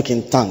that I speak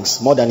in tongues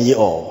more than ye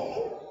all.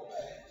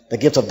 The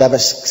gift of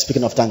diverse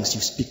speaking of tongues,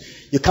 you speak.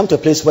 You come to a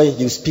place where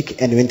you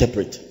speak and you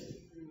interpret.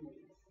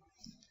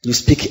 You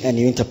speak and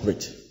you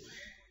interpret.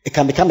 It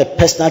can become a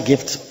personal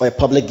gift or a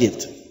public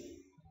gift.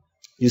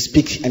 You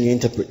speak and you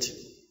interpret.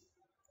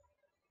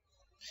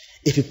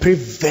 If you pray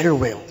very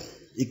well,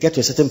 you get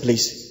to a certain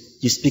place,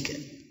 you speak.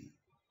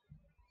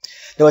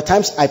 There were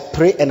times I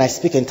pray and I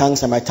speak in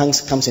tongues and my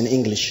tongues comes in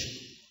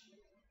English.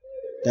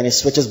 Then it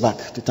switches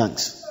back to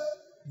tongues.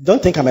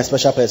 Don't think I'm a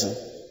special person.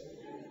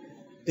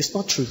 It's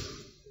not true.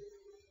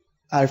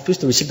 I refuse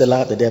to receive the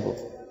lie of the devil.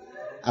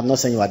 I'm not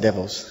saying you are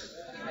devils.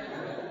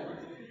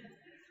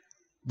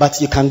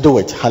 But you can do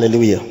it.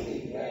 Hallelujah.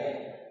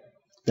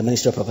 The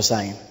ministry of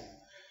prophesying.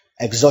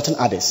 Exhorting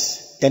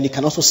others. Then you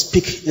can also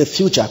speak the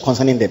future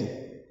concerning them.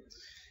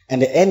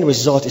 And the end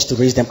result is to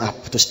raise them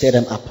up, to stir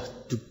them up,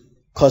 to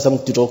cause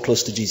them to draw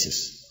close to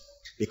Jesus.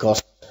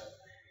 Because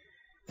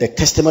the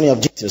testimony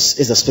of Jesus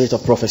is the spirit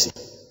of prophecy.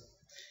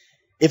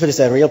 If it is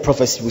a real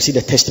prophecy, we see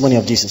the testimony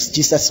of Jesus.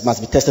 Jesus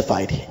must be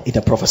testified in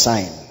the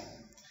prophesying.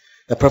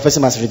 The prophecy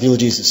must reveal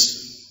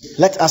Jesus.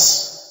 Let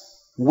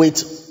us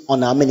wait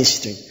on our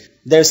ministry.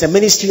 There is a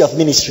ministry of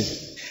ministry.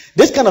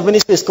 This kind of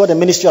ministry is called the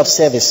ministry of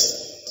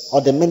service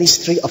or the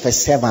ministry of a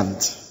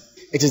servant.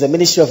 It is the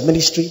ministry of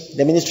ministry,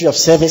 the ministry of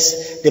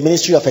service, the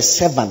ministry of a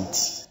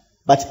servant.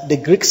 But the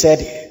Greek said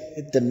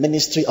the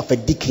ministry of a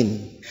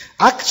deacon.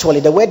 Actually,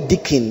 the word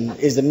deacon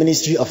is the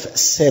ministry of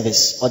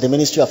service or the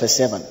ministry of a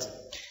servant.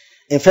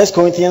 In 1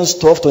 Corinthians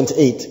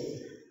 12:28,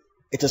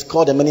 it is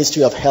called the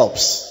ministry of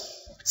helps.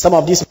 Some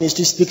of these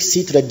ministries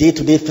see to the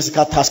day-to-day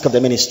physical task of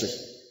the ministry.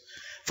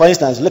 For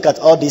instance, look at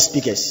all these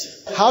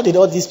speakers. How did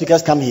all these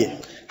speakers come here?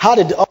 How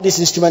did all these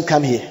instruments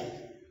come here?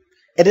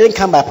 It didn't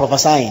come by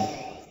prophesying.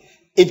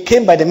 It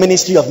came by the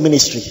ministry of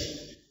ministry.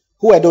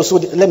 Who are those who,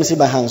 let me see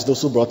my hands,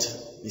 those who brought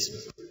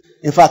this.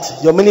 In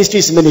fact, your ministry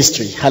is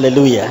ministry.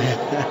 Hallelujah.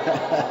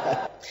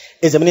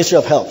 It's the ministry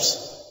of helps.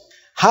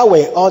 How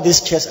were all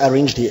these chairs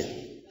arranged here?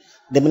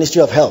 The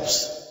ministry of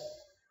helps.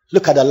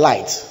 Look at the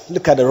light.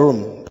 Look at the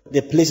room.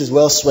 The place is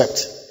well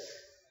swept.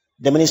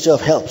 The ministry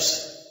of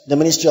helps. The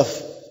ministry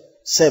of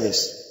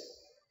service.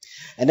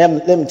 And then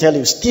let me tell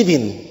you,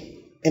 Stephen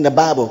in the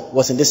Bible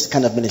was in this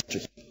kind of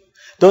ministry.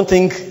 Don't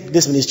think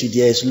this ministry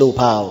there is low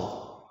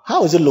power.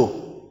 How is it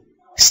low?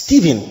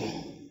 Stephen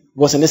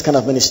was in this kind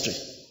of ministry.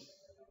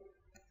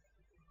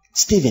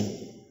 Stephen.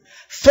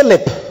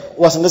 Philip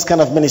was in this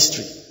kind of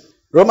ministry.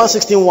 Romans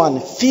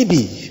 16:1.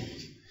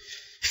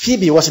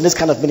 Phoebe was in this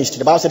kind of ministry.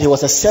 The Bible said he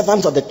was a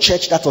servant of the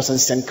church that was in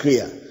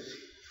Cenchrea.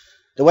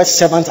 The word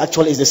servant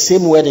actually is the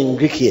same word in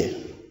Greek here.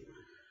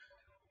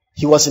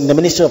 He was in the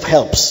ministry of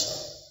helps.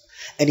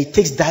 And it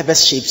takes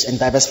diverse shapes and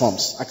diverse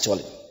forms,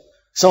 actually.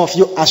 Some of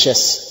you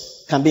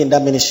ushers can be in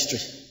that ministry.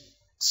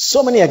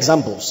 So many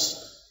examples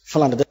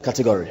fall under that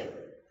category.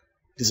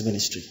 This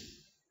ministry.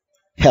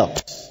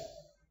 Helps.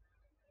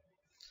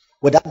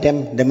 Without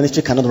them, the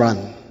ministry cannot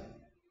run.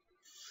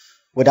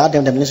 Without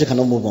them, the ministry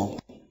cannot move on.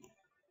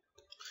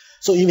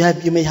 So you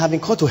may have been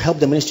called to help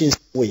the ministry in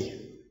some way,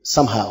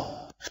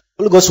 somehow.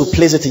 Holy Ghost will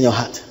place it in your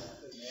heart.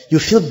 You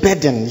feel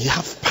burdened. You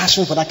have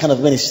passion for that kind of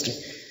ministry.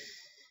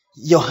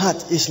 Your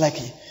heart is like,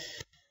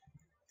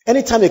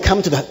 anytime you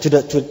come to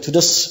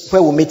this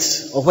where we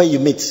meet or where you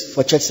meet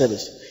for church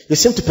service, you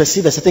seem to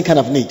perceive a certain kind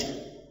of need.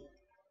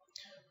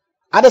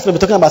 Others may be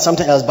talking about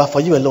something else, but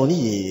for you alone,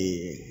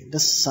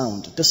 this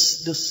sound,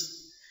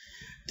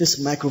 this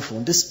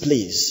microphone, this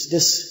place,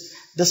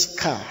 this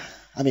car.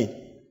 I mean,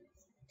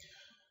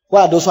 who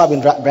are those who have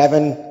been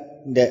driving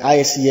the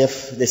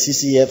ISCF, the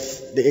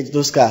CCF,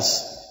 those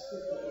cars?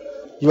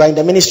 You are in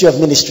the ministry of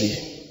ministry.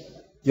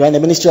 You are in the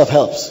ministry of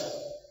helps.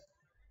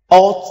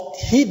 Or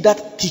he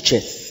that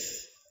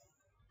teacheth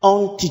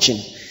on teaching.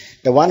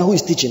 The one who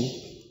is teaching,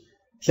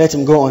 let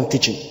him go on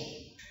teaching.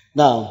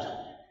 Now,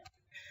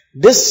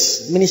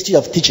 this ministry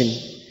of teaching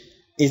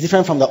is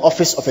different from the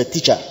office of a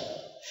teacher.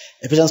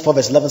 Ephesians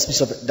 4:11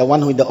 speaks of the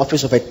one who is in the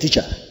office of a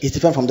teacher. It's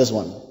different from this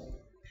one.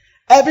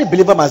 Every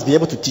believer must be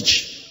able to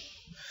teach.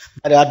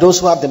 But there are those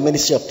who have the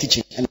ministry of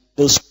teaching and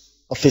those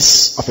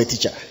office of a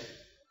teacher.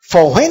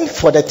 For when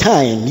for the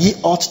time ye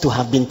ought to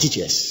have been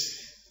teachers.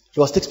 He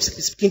was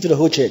speaking to the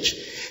whole church.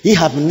 Ye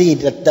have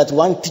need that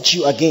one teach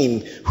you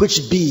again,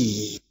 which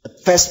be the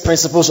first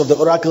principles of the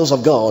oracles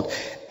of God,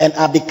 and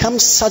are become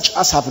such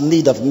as have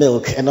need of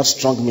milk and not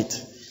strong meat.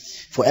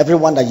 For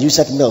everyone that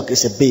useth milk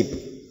is a babe,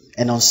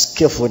 and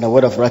unskillful in the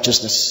word of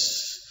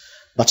righteousness.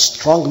 But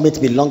strong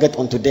meat belongeth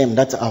unto them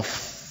that are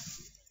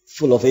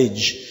full of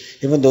age,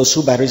 even those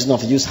who by reason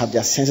of use have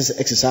their senses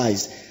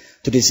exercised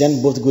to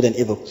discern both good and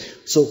evil.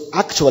 So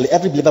actually,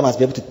 every believer must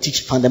be able to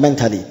teach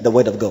fundamentally the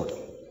word of God.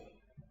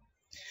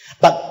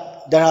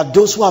 But there are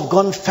those who have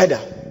gone further,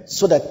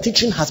 so that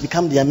teaching has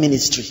become their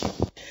ministry.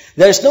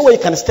 There is no way you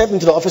can step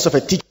into the office of a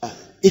teacher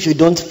if you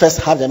don't first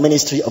have the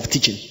ministry of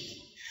teaching.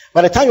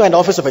 By the time you are in the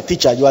office of a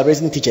teacher, you are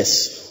raising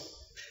teachers.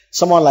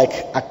 Someone like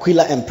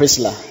Aquila and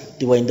Priscilla,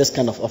 they were in this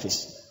kind of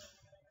office.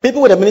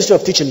 People with the ministry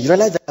of teaching, you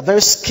realize they are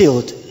very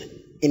skilled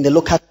in the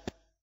local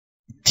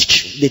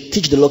teach. They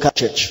teach the local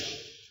church.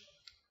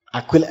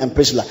 Aquila and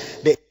Priscilla,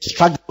 they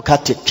instruct the local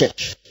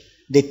church.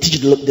 They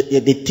teach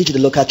the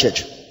local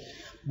church.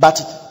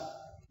 But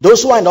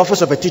those who are in the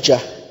office of a teacher,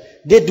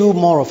 they do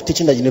more of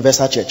teaching the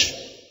universal church.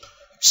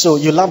 So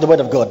you love the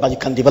word of God, but you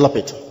can develop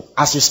it.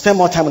 As you spend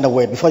more time in the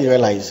word, before you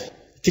realize,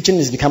 teaching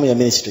is becoming your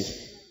ministry.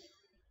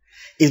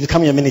 It's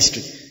becoming your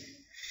ministry.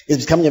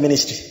 It's becoming your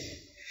ministry.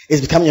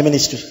 It's becoming your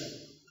ministry.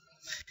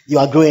 You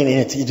are growing in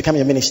it. It's becoming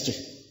your ministry.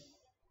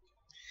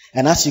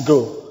 And as you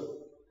grow,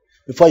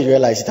 before you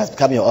realize, it has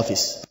become your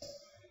office.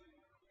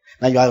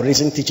 Now you are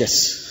raising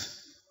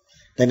teachers.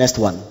 The next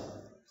one.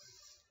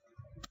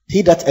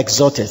 He that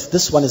exhorteth.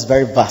 This one is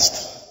very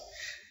vast.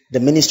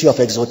 The ministry of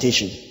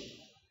exhortation.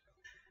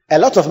 A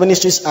lot of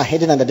ministries are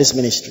hidden under this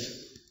ministry.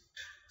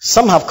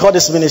 Some have called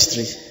this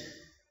ministry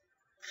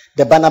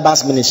the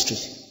Barnabas ministry.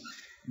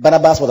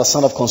 Barnabas was a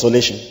son of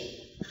consolation.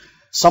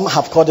 Some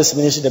have called this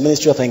ministry the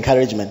ministry of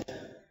encouragement.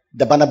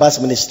 The Barnabas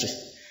ministry.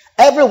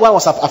 Everyone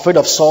was afraid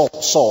of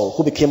Saul,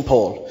 who became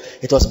Paul.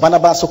 It was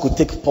Barnabas who could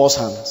take Paul's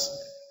hands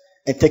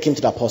and take him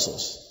to the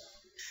apostles.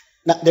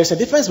 Now, there's a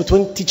difference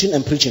between teaching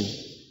and preaching.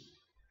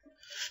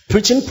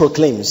 Preaching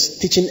proclaims,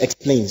 teaching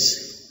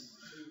explains.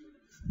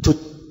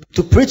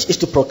 To preach is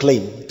to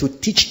proclaim, to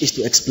teach is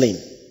to explain.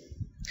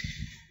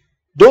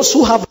 Those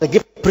who have the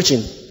gift of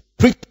preaching,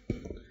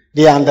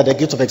 they are under the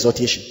gift of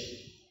exhortation.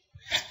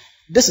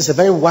 This is a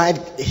very wide,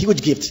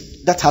 huge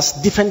gift that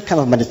has different kind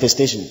of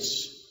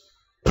manifestations.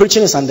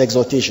 Preaching is under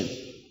exhortation.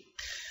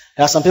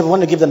 There are some people who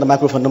want to give them the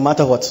microphone no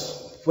matter what.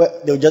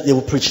 They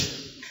will preach.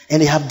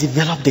 And they have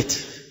developed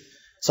it.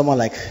 Someone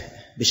like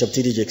Bishop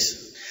T.D.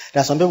 Jakes. There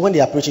are some people when they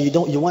are preaching,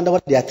 you wonder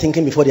what they are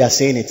thinking before they are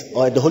saying it.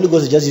 Or the Holy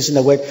Ghost is just using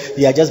the word,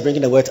 they are just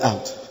bringing the word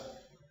out.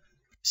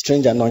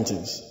 Strange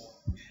anointings.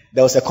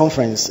 There was a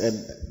conference,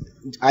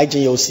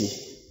 IJOC,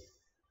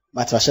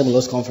 Matthew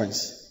Hashem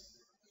conference.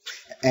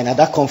 And at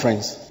that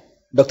conference,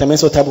 Dr.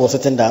 Menso Tabu was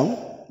sitting down,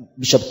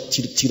 Bishop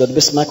T.D.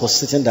 Bismarck was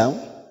sitting down,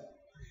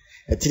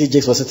 T.D.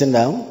 Jakes was sitting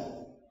down,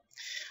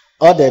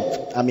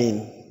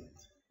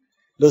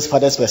 those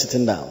fathers were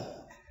sitting down,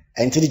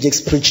 and T.D. Jakes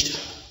preached.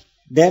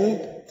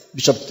 Then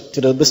Bishop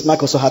T.D.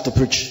 Bismarck also had to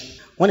preach.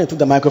 When he took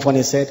the microphone,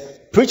 he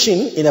said,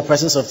 preaching in the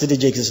presence of T.D.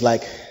 Jakes is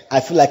like, I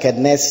feel like a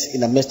nurse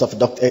in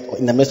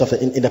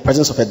the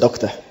presence of a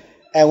doctor.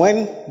 And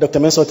when Dr.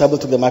 Menso Tabu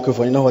took the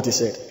microphone, you know what he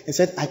said? He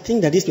said, I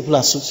think that these people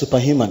are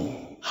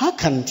superhuman. How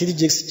can T.D.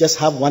 Jakes just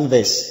have one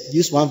verse,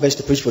 use one verse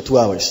to preach for 2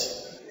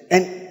 hours?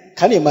 And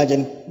can you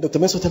imagine, Dr.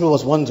 Menso Tabu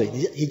was wondering,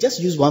 he just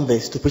used one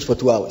verse to preach for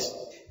 2 hours.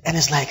 And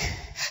it's like,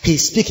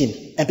 he's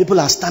speaking, and people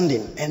are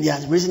standing, and they are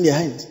raising their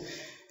hands.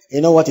 You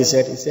know what he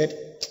said? He said,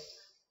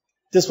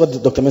 this is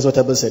what Dr. Menso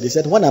Tabu said. He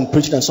said, when I'm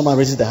preaching and someone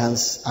raises their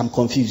hands, I'm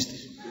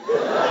confused.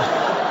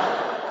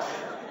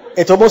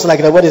 It's almost like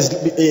the word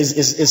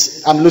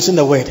is I'm losing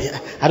the word.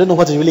 I don't know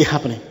what is really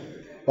happening.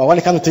 But when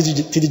it comes to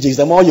T.D. Jakes,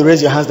 the more you raise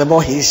your hands, the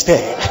more he's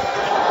stirred.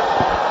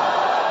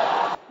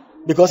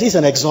 Because he's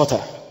an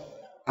exhorter,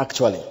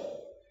 actually.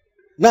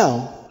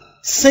 Now,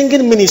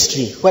 singing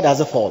ministry, where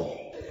does it fall?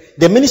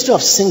 The ministry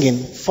of singing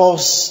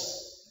falls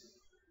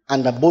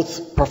under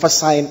both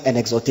prophesying and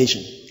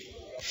exhortation.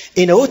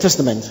 In the Old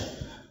Testament,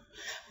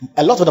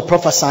 a lot of the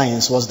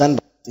prophesying was done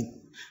by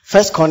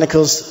 1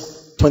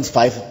 Chronicles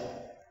 25,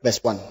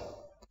 verse 1.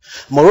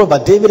 Moreover,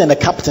 David and the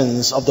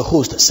captains of the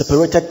host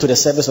separated to the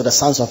service of the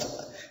sons of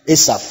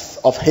Asaph,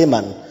 of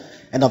Heman,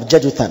 and of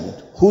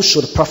Jeduthun, who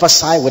should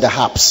prophesy with the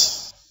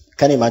harps.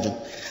 Can you imagine?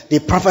 They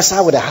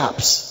prophesy with the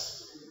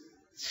harps,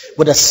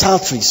 with the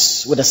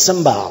psalteries, with the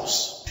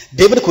cymbals.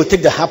 David could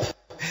take the harp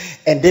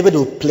and David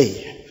would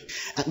play.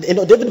 And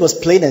David was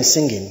playing and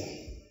singing.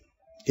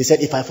 He said,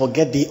 if I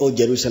forget thee, O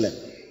Jerusalem,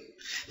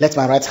 let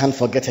my right hand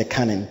forget her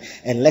canon,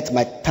 and let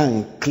my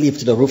tongue cleave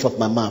to the roof of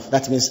my mouth.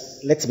 That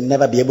means let me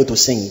never be able to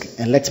sing,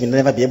 and let me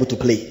never be able to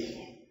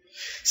play.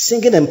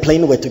 Singing and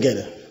playing were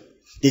together.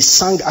 They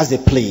sang as they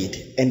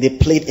played, and they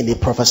played and they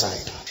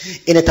prophesied.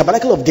 In the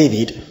tabernacle of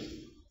David,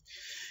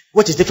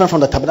 which is different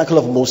from the tabernacle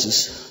of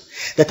Moses,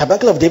 the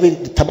tabernacle of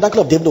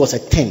David was a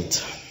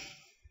tent.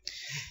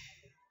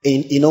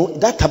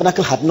 And, that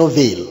tabernacle had no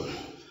veil.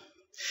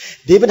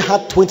 David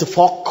had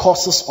 24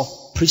 courses of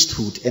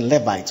priesthood and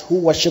Levites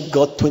who worshiped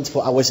God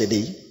 24 hours a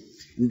day.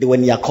 They were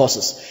near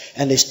courses.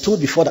 And they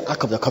stood before the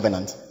Ark of the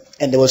Covenant.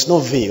 And there was no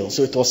veil.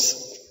 So it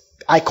was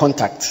eye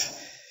contact.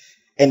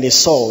 And they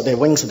saw the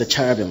wings of the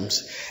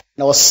cherubims.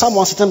 There was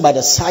someone sitting by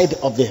the side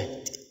of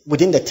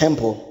within the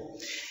temple.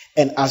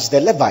 And as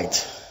the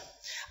Levite,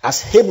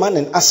 as Heman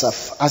and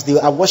Asaph, as they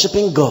are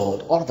worshiping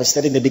God, all of a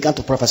sudden they began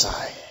to prophesy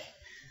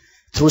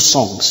through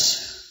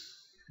songs.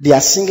 They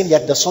are singing,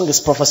 yet the song is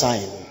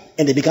prophesying.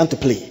 And they began to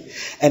play.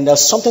 And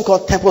there's something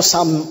called temple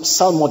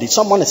psalmody.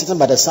 Someone is sitting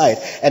by the side,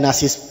 and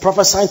as he's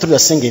prophesying through the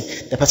singing,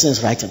 the person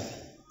is writing.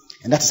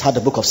 And that is how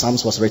the book of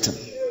Psalms was written.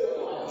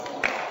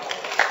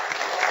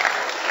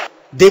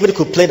 David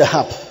could play the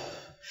harp.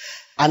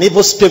 An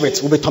evil spirit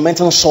would be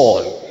tormenting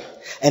Saul,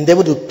 and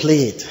David would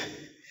play it.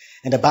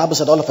 And the Bible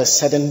said all of a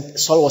sudden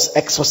Saul was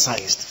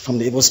exorcised from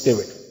the evil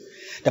spirit.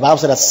 The Bible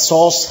said that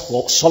Saul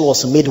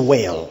was made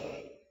well.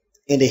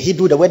 In the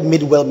Hebrew, the word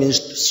made well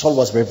means Saul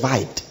was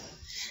revived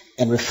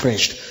and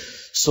refreshed.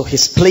 So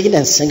his playing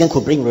and singing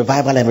could bring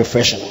revival and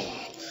refreshing,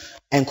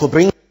 and could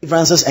bring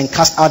deliverances and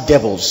cast out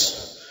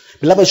devils.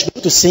 Beloved, you should be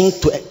able to sing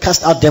to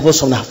cast out devils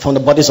from the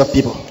bodies of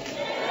people.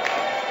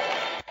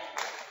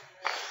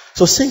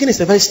 So singing is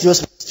a very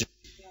serious ministry.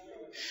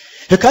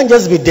 You can't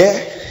just be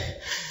there.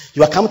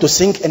 You are coming to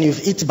sing and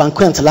you've eaten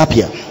banquet and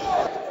tilapia.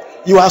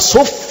 You are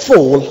so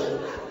full.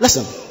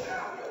 Listen,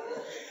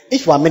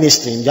 if you are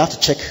ministering, you have to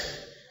check.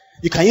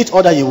 You can eat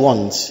all that you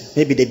want,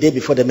 maybe the day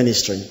before the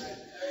ministry,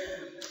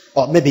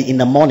 or maybe in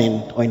the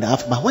morning or in the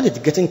afternoon. But when it's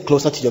getting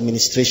closer to your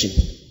ministration,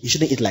 you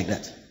shouldn't eat like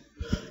that.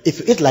 If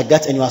you eat like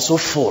that and you are so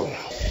full,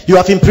 you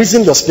have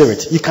imprisoned your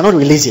spirit. You cannot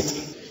release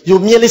it. You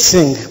merely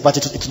sing, but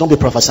it will not be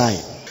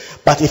prophesying.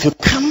 But if you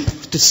come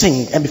to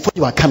sing and before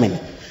you are coming,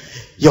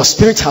 your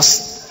spirit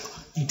has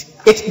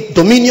its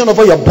dominion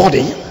over your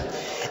body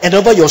and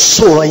over your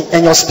soul,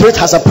 and your spirit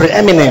has a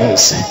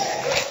preeminence.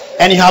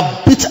 And you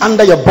have beat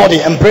under your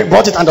body and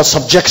brought it under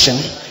subjection.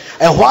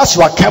 And whilst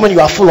you are coming, you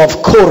are full of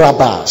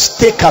korabas,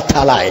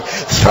 tekatalai,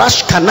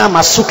 fresh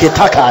kanama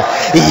suketaka,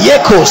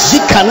 yeko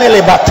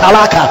zikanele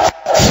batalaka,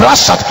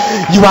 flashat.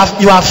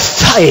 You have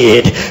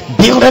fired,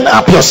 building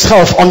up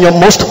yourself on your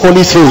most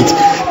holy faith,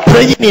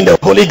 praying in the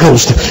Holy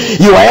Ghost.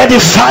 You are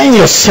edifying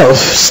yourself,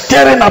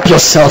 stirring up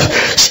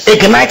yourself,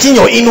 igniting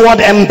your inward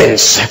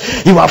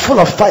embers. You are full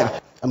of fire.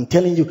 I'm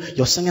telling you,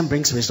 your singing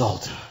brings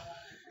result.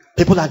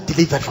 People are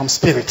delivered from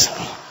spirit.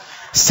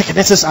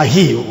 Sicknesses are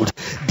healed.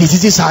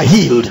 Diseases are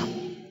healed.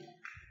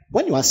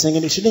 When you are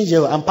singing, you shouldn't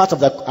hear, I'm part of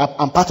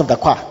the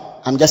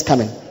choir. I'm just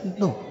coming.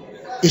 No.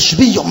 It should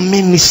be your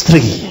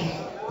ministry.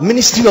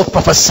 Ministry of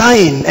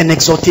prophesying and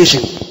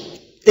exhortation.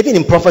 Even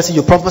in prophecy,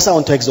 you prophesy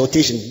unto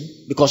exhortation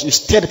because you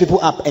stir the people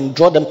up and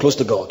draw them close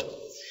to God.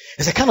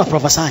 It's a kind of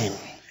prophesying.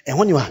 And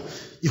when you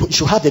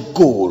should have a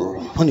goal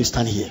when you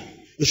stand here.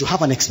 You should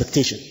have an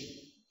expectation.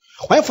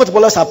 When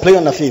footballers are playing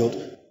on the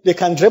field, they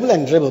can dribble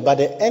and dribble, but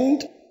the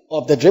end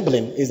of the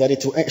dribbling is that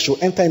it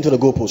should enter into the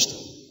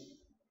goalpost.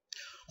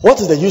 What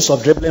is the use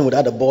of dribbling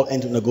without the ball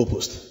entering the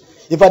goalpost?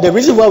 In fact, the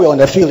reason why we're on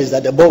the field is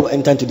that the ball will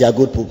enter into their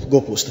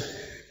goalpost.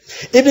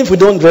 Even if we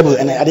don't dribble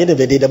and at the end of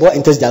the day the ball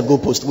enters their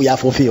goalpost, we are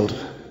fulfilled.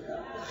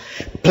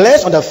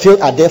 Players on the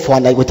field are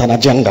there with an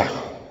agenda.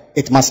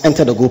 It must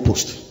enter the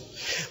goalpost.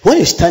 When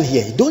you stand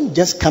here, you don't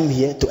just come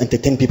here to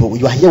entertain people.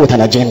 You are here with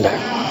an agenda,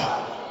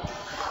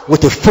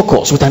 with a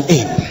focus, with an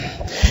aim.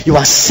 You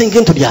are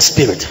singing to their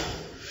spirit.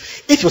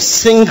 If you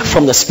sing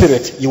from the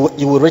spirit, you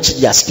will reach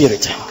their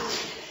spirit.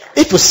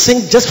 If you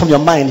sing just from your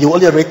mind, you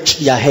only reach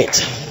their head.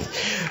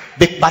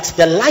 But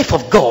the life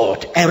of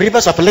God and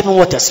rivers of living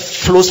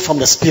waters flows from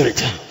the spirit.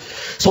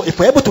 So if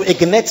we're able to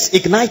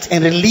ignite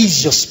and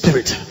release your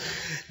spirit,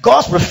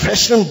 God's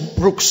refreshing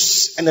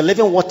brooks and the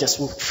living waters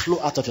will flow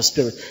out of your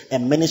spirit,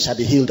 and many shall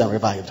be healed and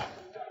revived.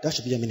 That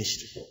should be your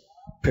ministry.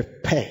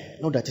 Prepare.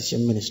 Know that it's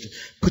your ministry.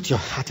 Put your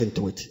heart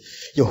into it,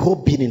 your whole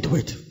being into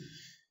it,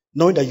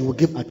 knowing that you will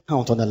give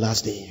account on the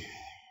last day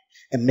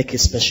and make it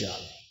special.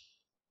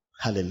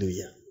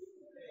 Hallelujah.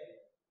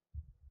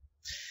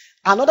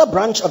 Another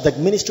branch of the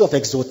ministry of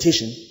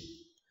exhortation.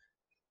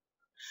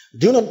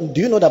 Do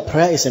you know that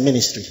prayer is a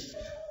ministry?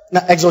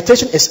 Now,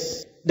 exhortation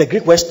is the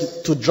Greek word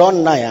to draw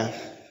nigh.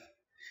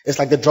 It's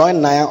like the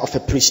drawing nigh of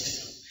a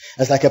priest.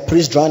 It's like a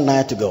priest drawing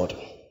nigh to God.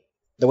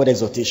 The word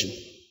exhortation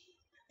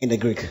in the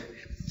Greek.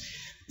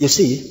 You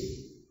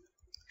see,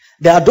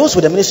 there are those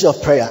with the ministry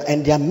of prayer,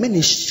 and their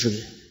ministry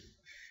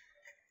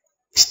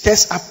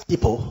stirs up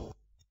people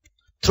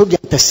through their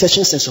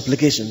intercessions and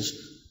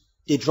supplications.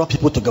 They draw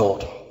people to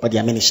God by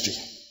their ministry.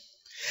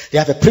 They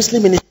have a priestly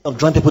ministry of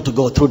drawing people to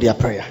God through their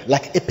prayer,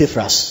 like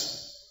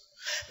Epaphras.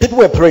 People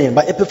were praying,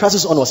 but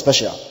Epaphras' own was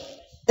special.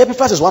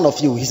 Epaphras is one of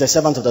you. He's a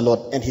servant of the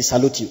Lord, and he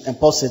salutes you. And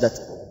Paul said that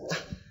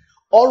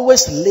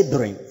always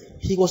laboring.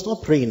 He was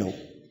not praying, no.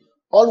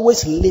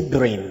 Always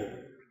laboring.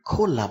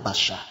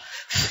 Kolabasha.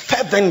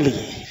 Fervently.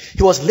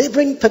 He was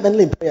laboring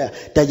fervently in prayer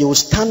that you will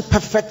stand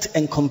perfect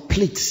and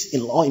complete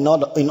in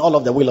all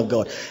of the will of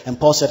God. And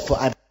Paul said, for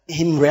I bear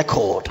him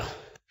record.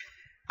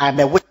 I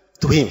bear witness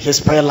to him,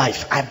 his prayer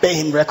life. I bear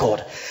him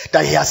record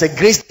that he has a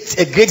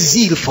great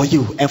zeal for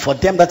you and for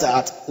them that are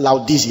at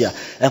Laodicea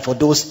and for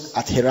those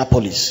at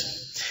Hierapolis.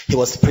 He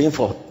was praying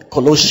for the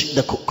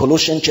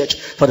Colossian church,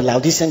 for the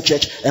Laodicean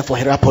church, and for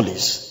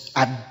Hierapolis.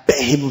 I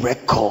bear him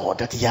record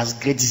that he has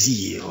great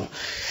zeal.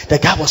 The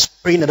guy was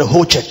praying at the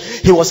whole church.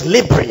 He was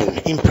laboring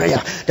in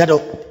prayer.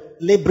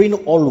 Laboring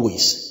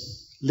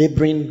always,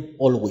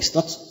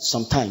 not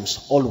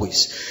sometimes,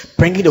 always.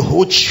 Bringing the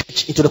whole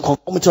church into the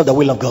conformity of the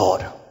will of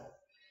God.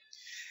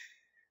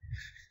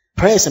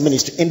 Prayer is a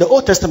ministry. In the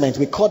Old Testament,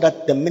 we call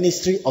that the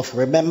ministry of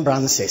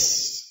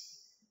remembrances.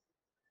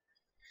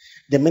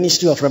 The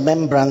ministry of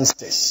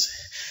remembrances.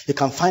 You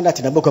can find that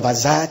in the book of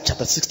Isaiah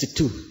chapter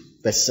 62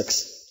 verse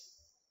 6.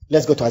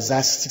 Let's go to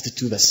Isaiah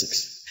 62 verse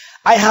 6.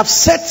 I have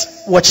set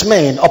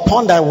watchmen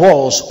upon thy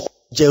walls,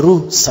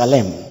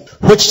 Jerusalem,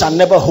 which shall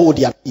never hold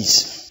their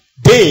peace,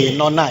 day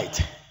nor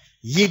night.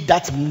 Ye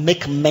that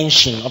make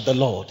mention of the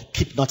Lord,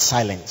 keep not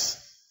silence.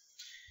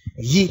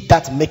 Ye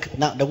that make,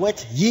 now the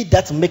word ye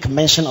that make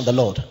mention of the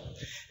Lord,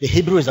 the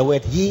Hebrew is the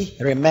word ye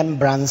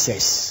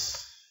remembrances.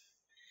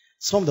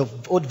 Some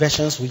of the old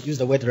versions will use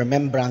the word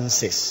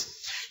remembrances.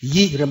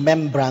 Ye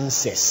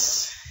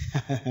remembrances.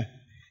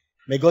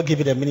 May God give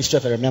you the ministry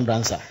of a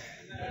remembrancer.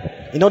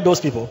 You know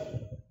those people?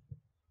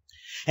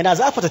 And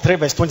Isaiah 43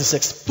 verse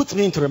 26, put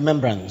me into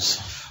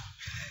remembrance.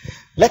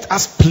 Let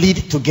us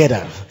plead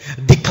together.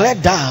 Declare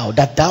thou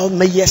that thou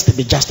mayest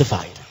be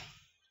justified.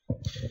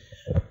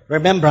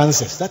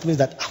 Remembrances. That means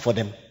that for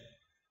them.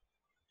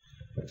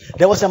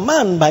 There was a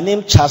man by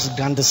name Charles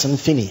Grandison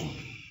Finney.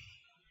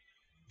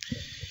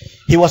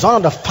 He was one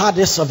of the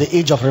fathers of the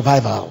age of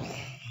revival.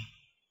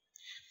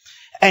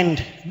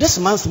 And this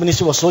man's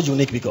ministry was so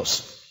unique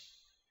because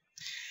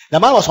the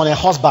man was on a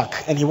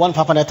horseback and he won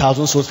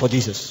 500,000 souls for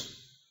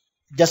Jesus.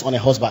 Just on a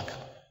horseback.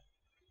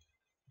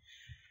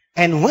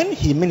 And when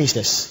he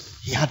ministers,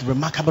 he had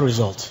remarkable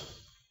results.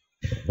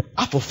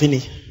 After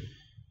Finney,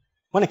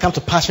 when it comes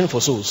to passion for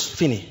souls,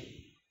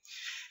 Finney,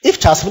 if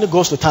Charles Finney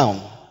goes to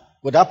town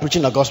without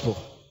preaching the gospel,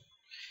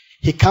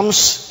 he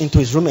comes into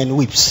his room and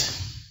weeps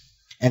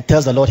and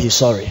tells the Lord he's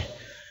sorry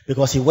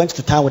because he went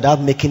to town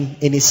without making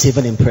any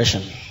saving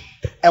impression.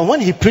 And when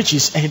he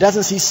preaches and he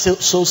doesn't see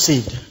souls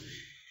saved,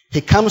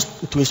 He comes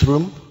to his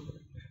room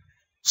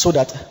so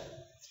that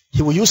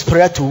he will use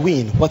prayer to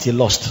win what he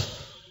lost.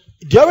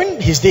 During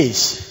his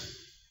days,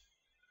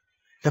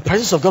 the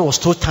presence of God was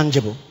so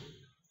tangible.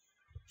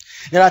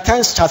 There are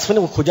times Charles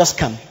Finney could just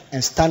come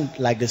and stand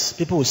like this.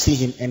 People will see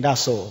him and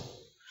that's all.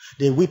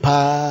 They weep,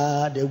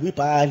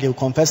 they will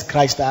confess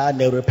Christ, they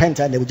will repent,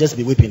 and they will just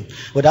be weeping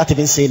without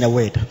even saying a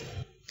word.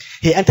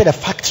 He entered a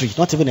factory,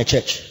 not even a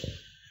church,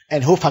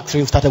 and the whole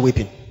factory started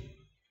weeping.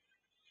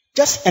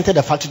 Just entered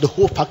the factory, the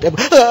whole factory,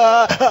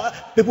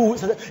 people,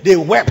 they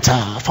wept,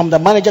 from the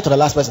manager to the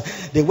last person.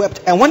 They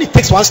wept, and when he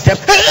takes one step,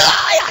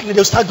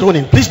 they'll start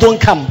groaning. Please don't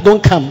come.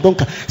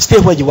 Stay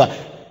where you are.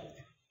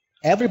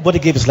 Everybody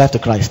gave his life to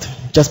Christ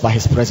just by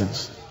his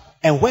presence.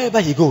 And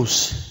wherever he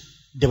goes,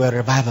 there were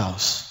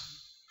revivals.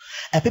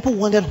 And people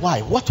wondered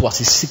why. What was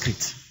his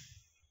secret?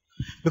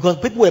 Because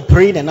people were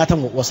praying and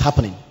nothing was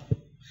happening. And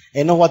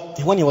you know what?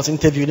 When he was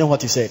interviewed, you know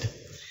what he said?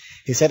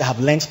 He said, I have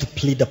learned to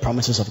plead the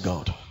promises of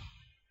God.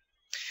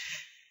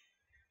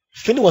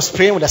 Finney was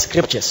praying with the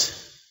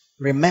scriptures.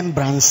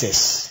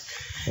 Remembrances.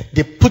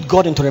 They put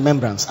God into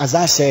remembrance. As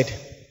I said,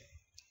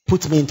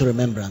 put me into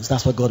remembrance.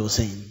 That's what God was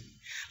saying.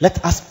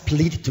 Let us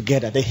plead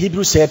together. The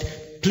Hebrew said,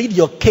 plead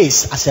your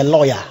case as a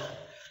lawyer.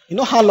 You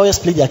know how lawyers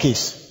plead their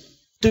case?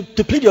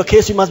 To plead your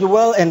case, you must be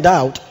well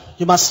endowed.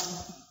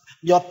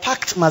 Your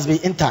pact must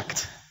be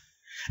intact.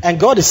 And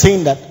God is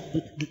saying that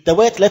the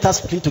word let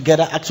us plead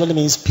together actually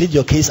means plead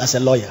your case as a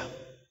lawyer.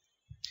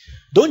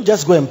 Don't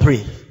just go and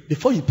pray.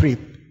 Before you pray,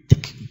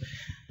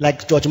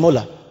 like George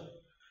Muller,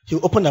 he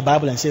will open the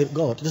Bible and say,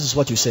 God, this is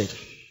what you said.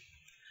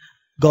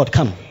 God,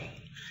 come.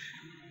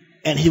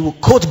 And he will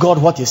quote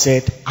God what he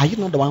said. Are you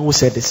not the one who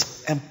said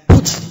this? And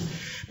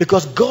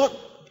because God,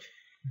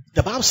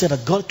 the Bible said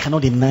that God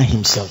cannot deny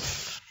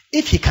himself.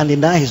 If he can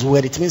deny his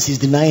word, it means he's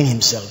denying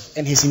himself.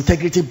 And his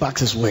integrity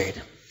backs his word.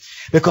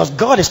 Because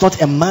God is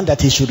not a man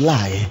that he should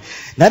lie.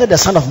 Neither the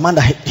son of man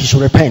that he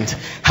should repent.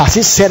 Has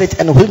he said it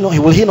and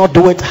will he not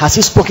do it? Has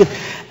he spoken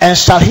and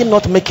shall he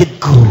not make it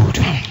good?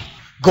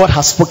 God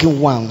has spoken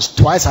once.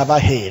 Twice have I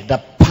heard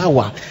that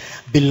power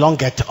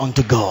belongeth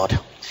unto God.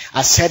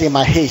 I said in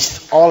my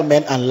haste, all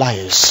men are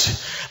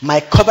liars.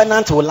 My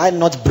covenant will I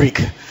not break,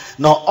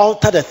 nor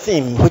alter the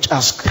thing which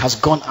has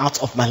gone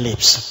out of my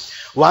lips.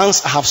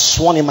 Once I have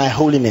sworn in my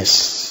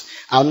holiness,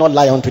 I will not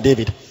lie unto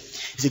David.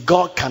 You see,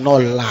 God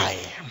cannot lie.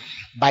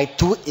 By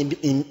two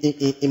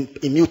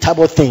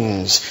immutable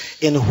things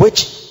in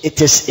which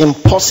it is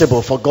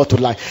impossible for God to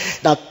lie.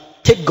 Now,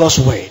 take God's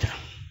word.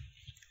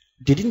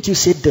 Didn't you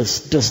say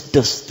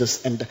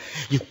this, and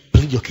you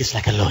plead your case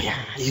like a lawyer?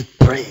 You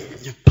pray,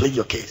 you plead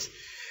your case.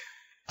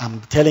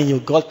 I'm telling you,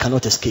 God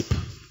cannot escape.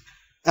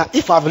 Now,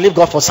 if I believe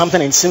God for something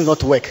and it seems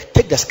not to work,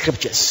 take the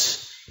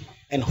scriptures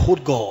and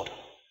hold God.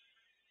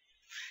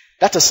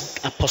 That is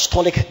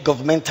apostolic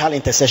governmental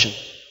intercession.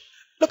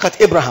 Look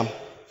at Abraham.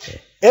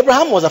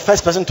 Abraham was the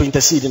first person to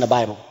intercede in the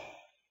Bible.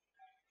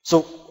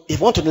 So, if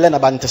you want to learn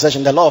about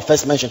intercession, the law of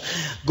first mention,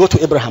 go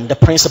to Abraham. The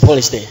principle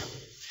is there.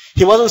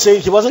 He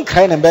wasn't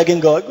crying and begging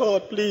God,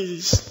 God,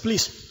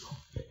 please.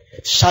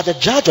 Shall the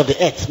judge of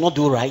the earth not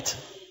do right?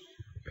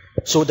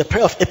 So the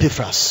prayer of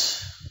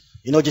Epiphras,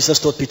 you know, Jesus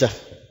told Peter,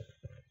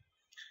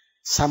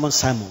 Simon,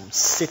 Simon,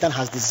 Satan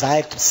has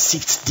desired to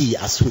sift thee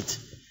as wheat,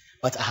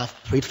 but I have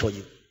prayed for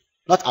you.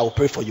 Not I will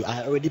pray for you,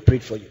 I already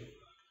prayed for you.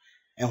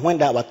 And when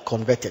thou art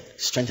converted,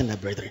 strengthen thy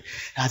brethren.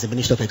 That's the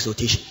ministry of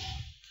exhortation.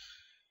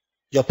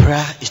 Your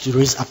prayer is to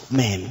raise up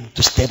men,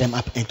 to stir them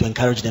up and to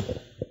encourage them.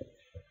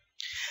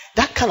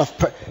 That kind of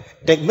prayer,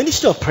 the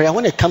ministry of prayer,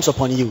 when it comes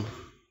upon you,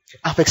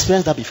 I've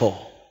experienced that before.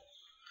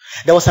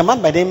 There was a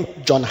man by the name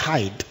John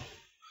Hyde,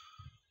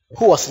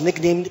 who was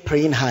nicknamed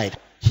Praying Hyde.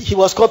 He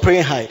was called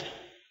Praying Hyde.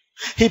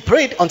 He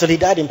prayed until he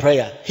died in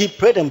prayer. He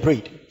prayed and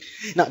prayed.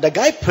 Now, the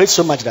guy prayed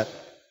so much that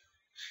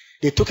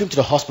they took him to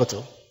the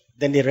hospital.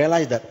 Then they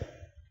realized that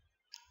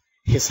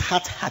his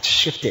heart had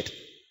shifted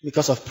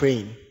because of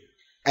praying.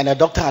 And the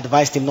doctor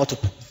advised him not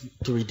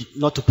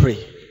to pray.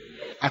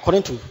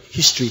 According to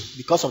history,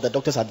 because of the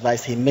doctor's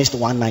advice, he missed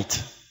one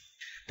night.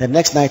 The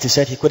next night he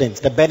said he couldn't.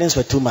 The burdens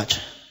were too much.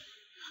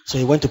 So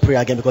he went to pray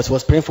again because he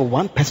was praying for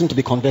one person to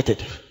be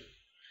converted.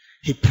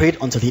 He prayed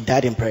until he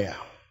died in prayer.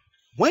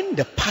 When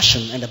the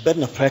passion and the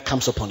burden of prayer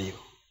comes upon you,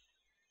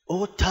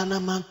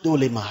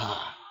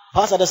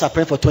 pastors are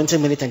praying for 20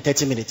 minutes and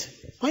 30 minutes.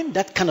 When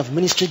that kind of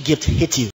ministry gift hits you,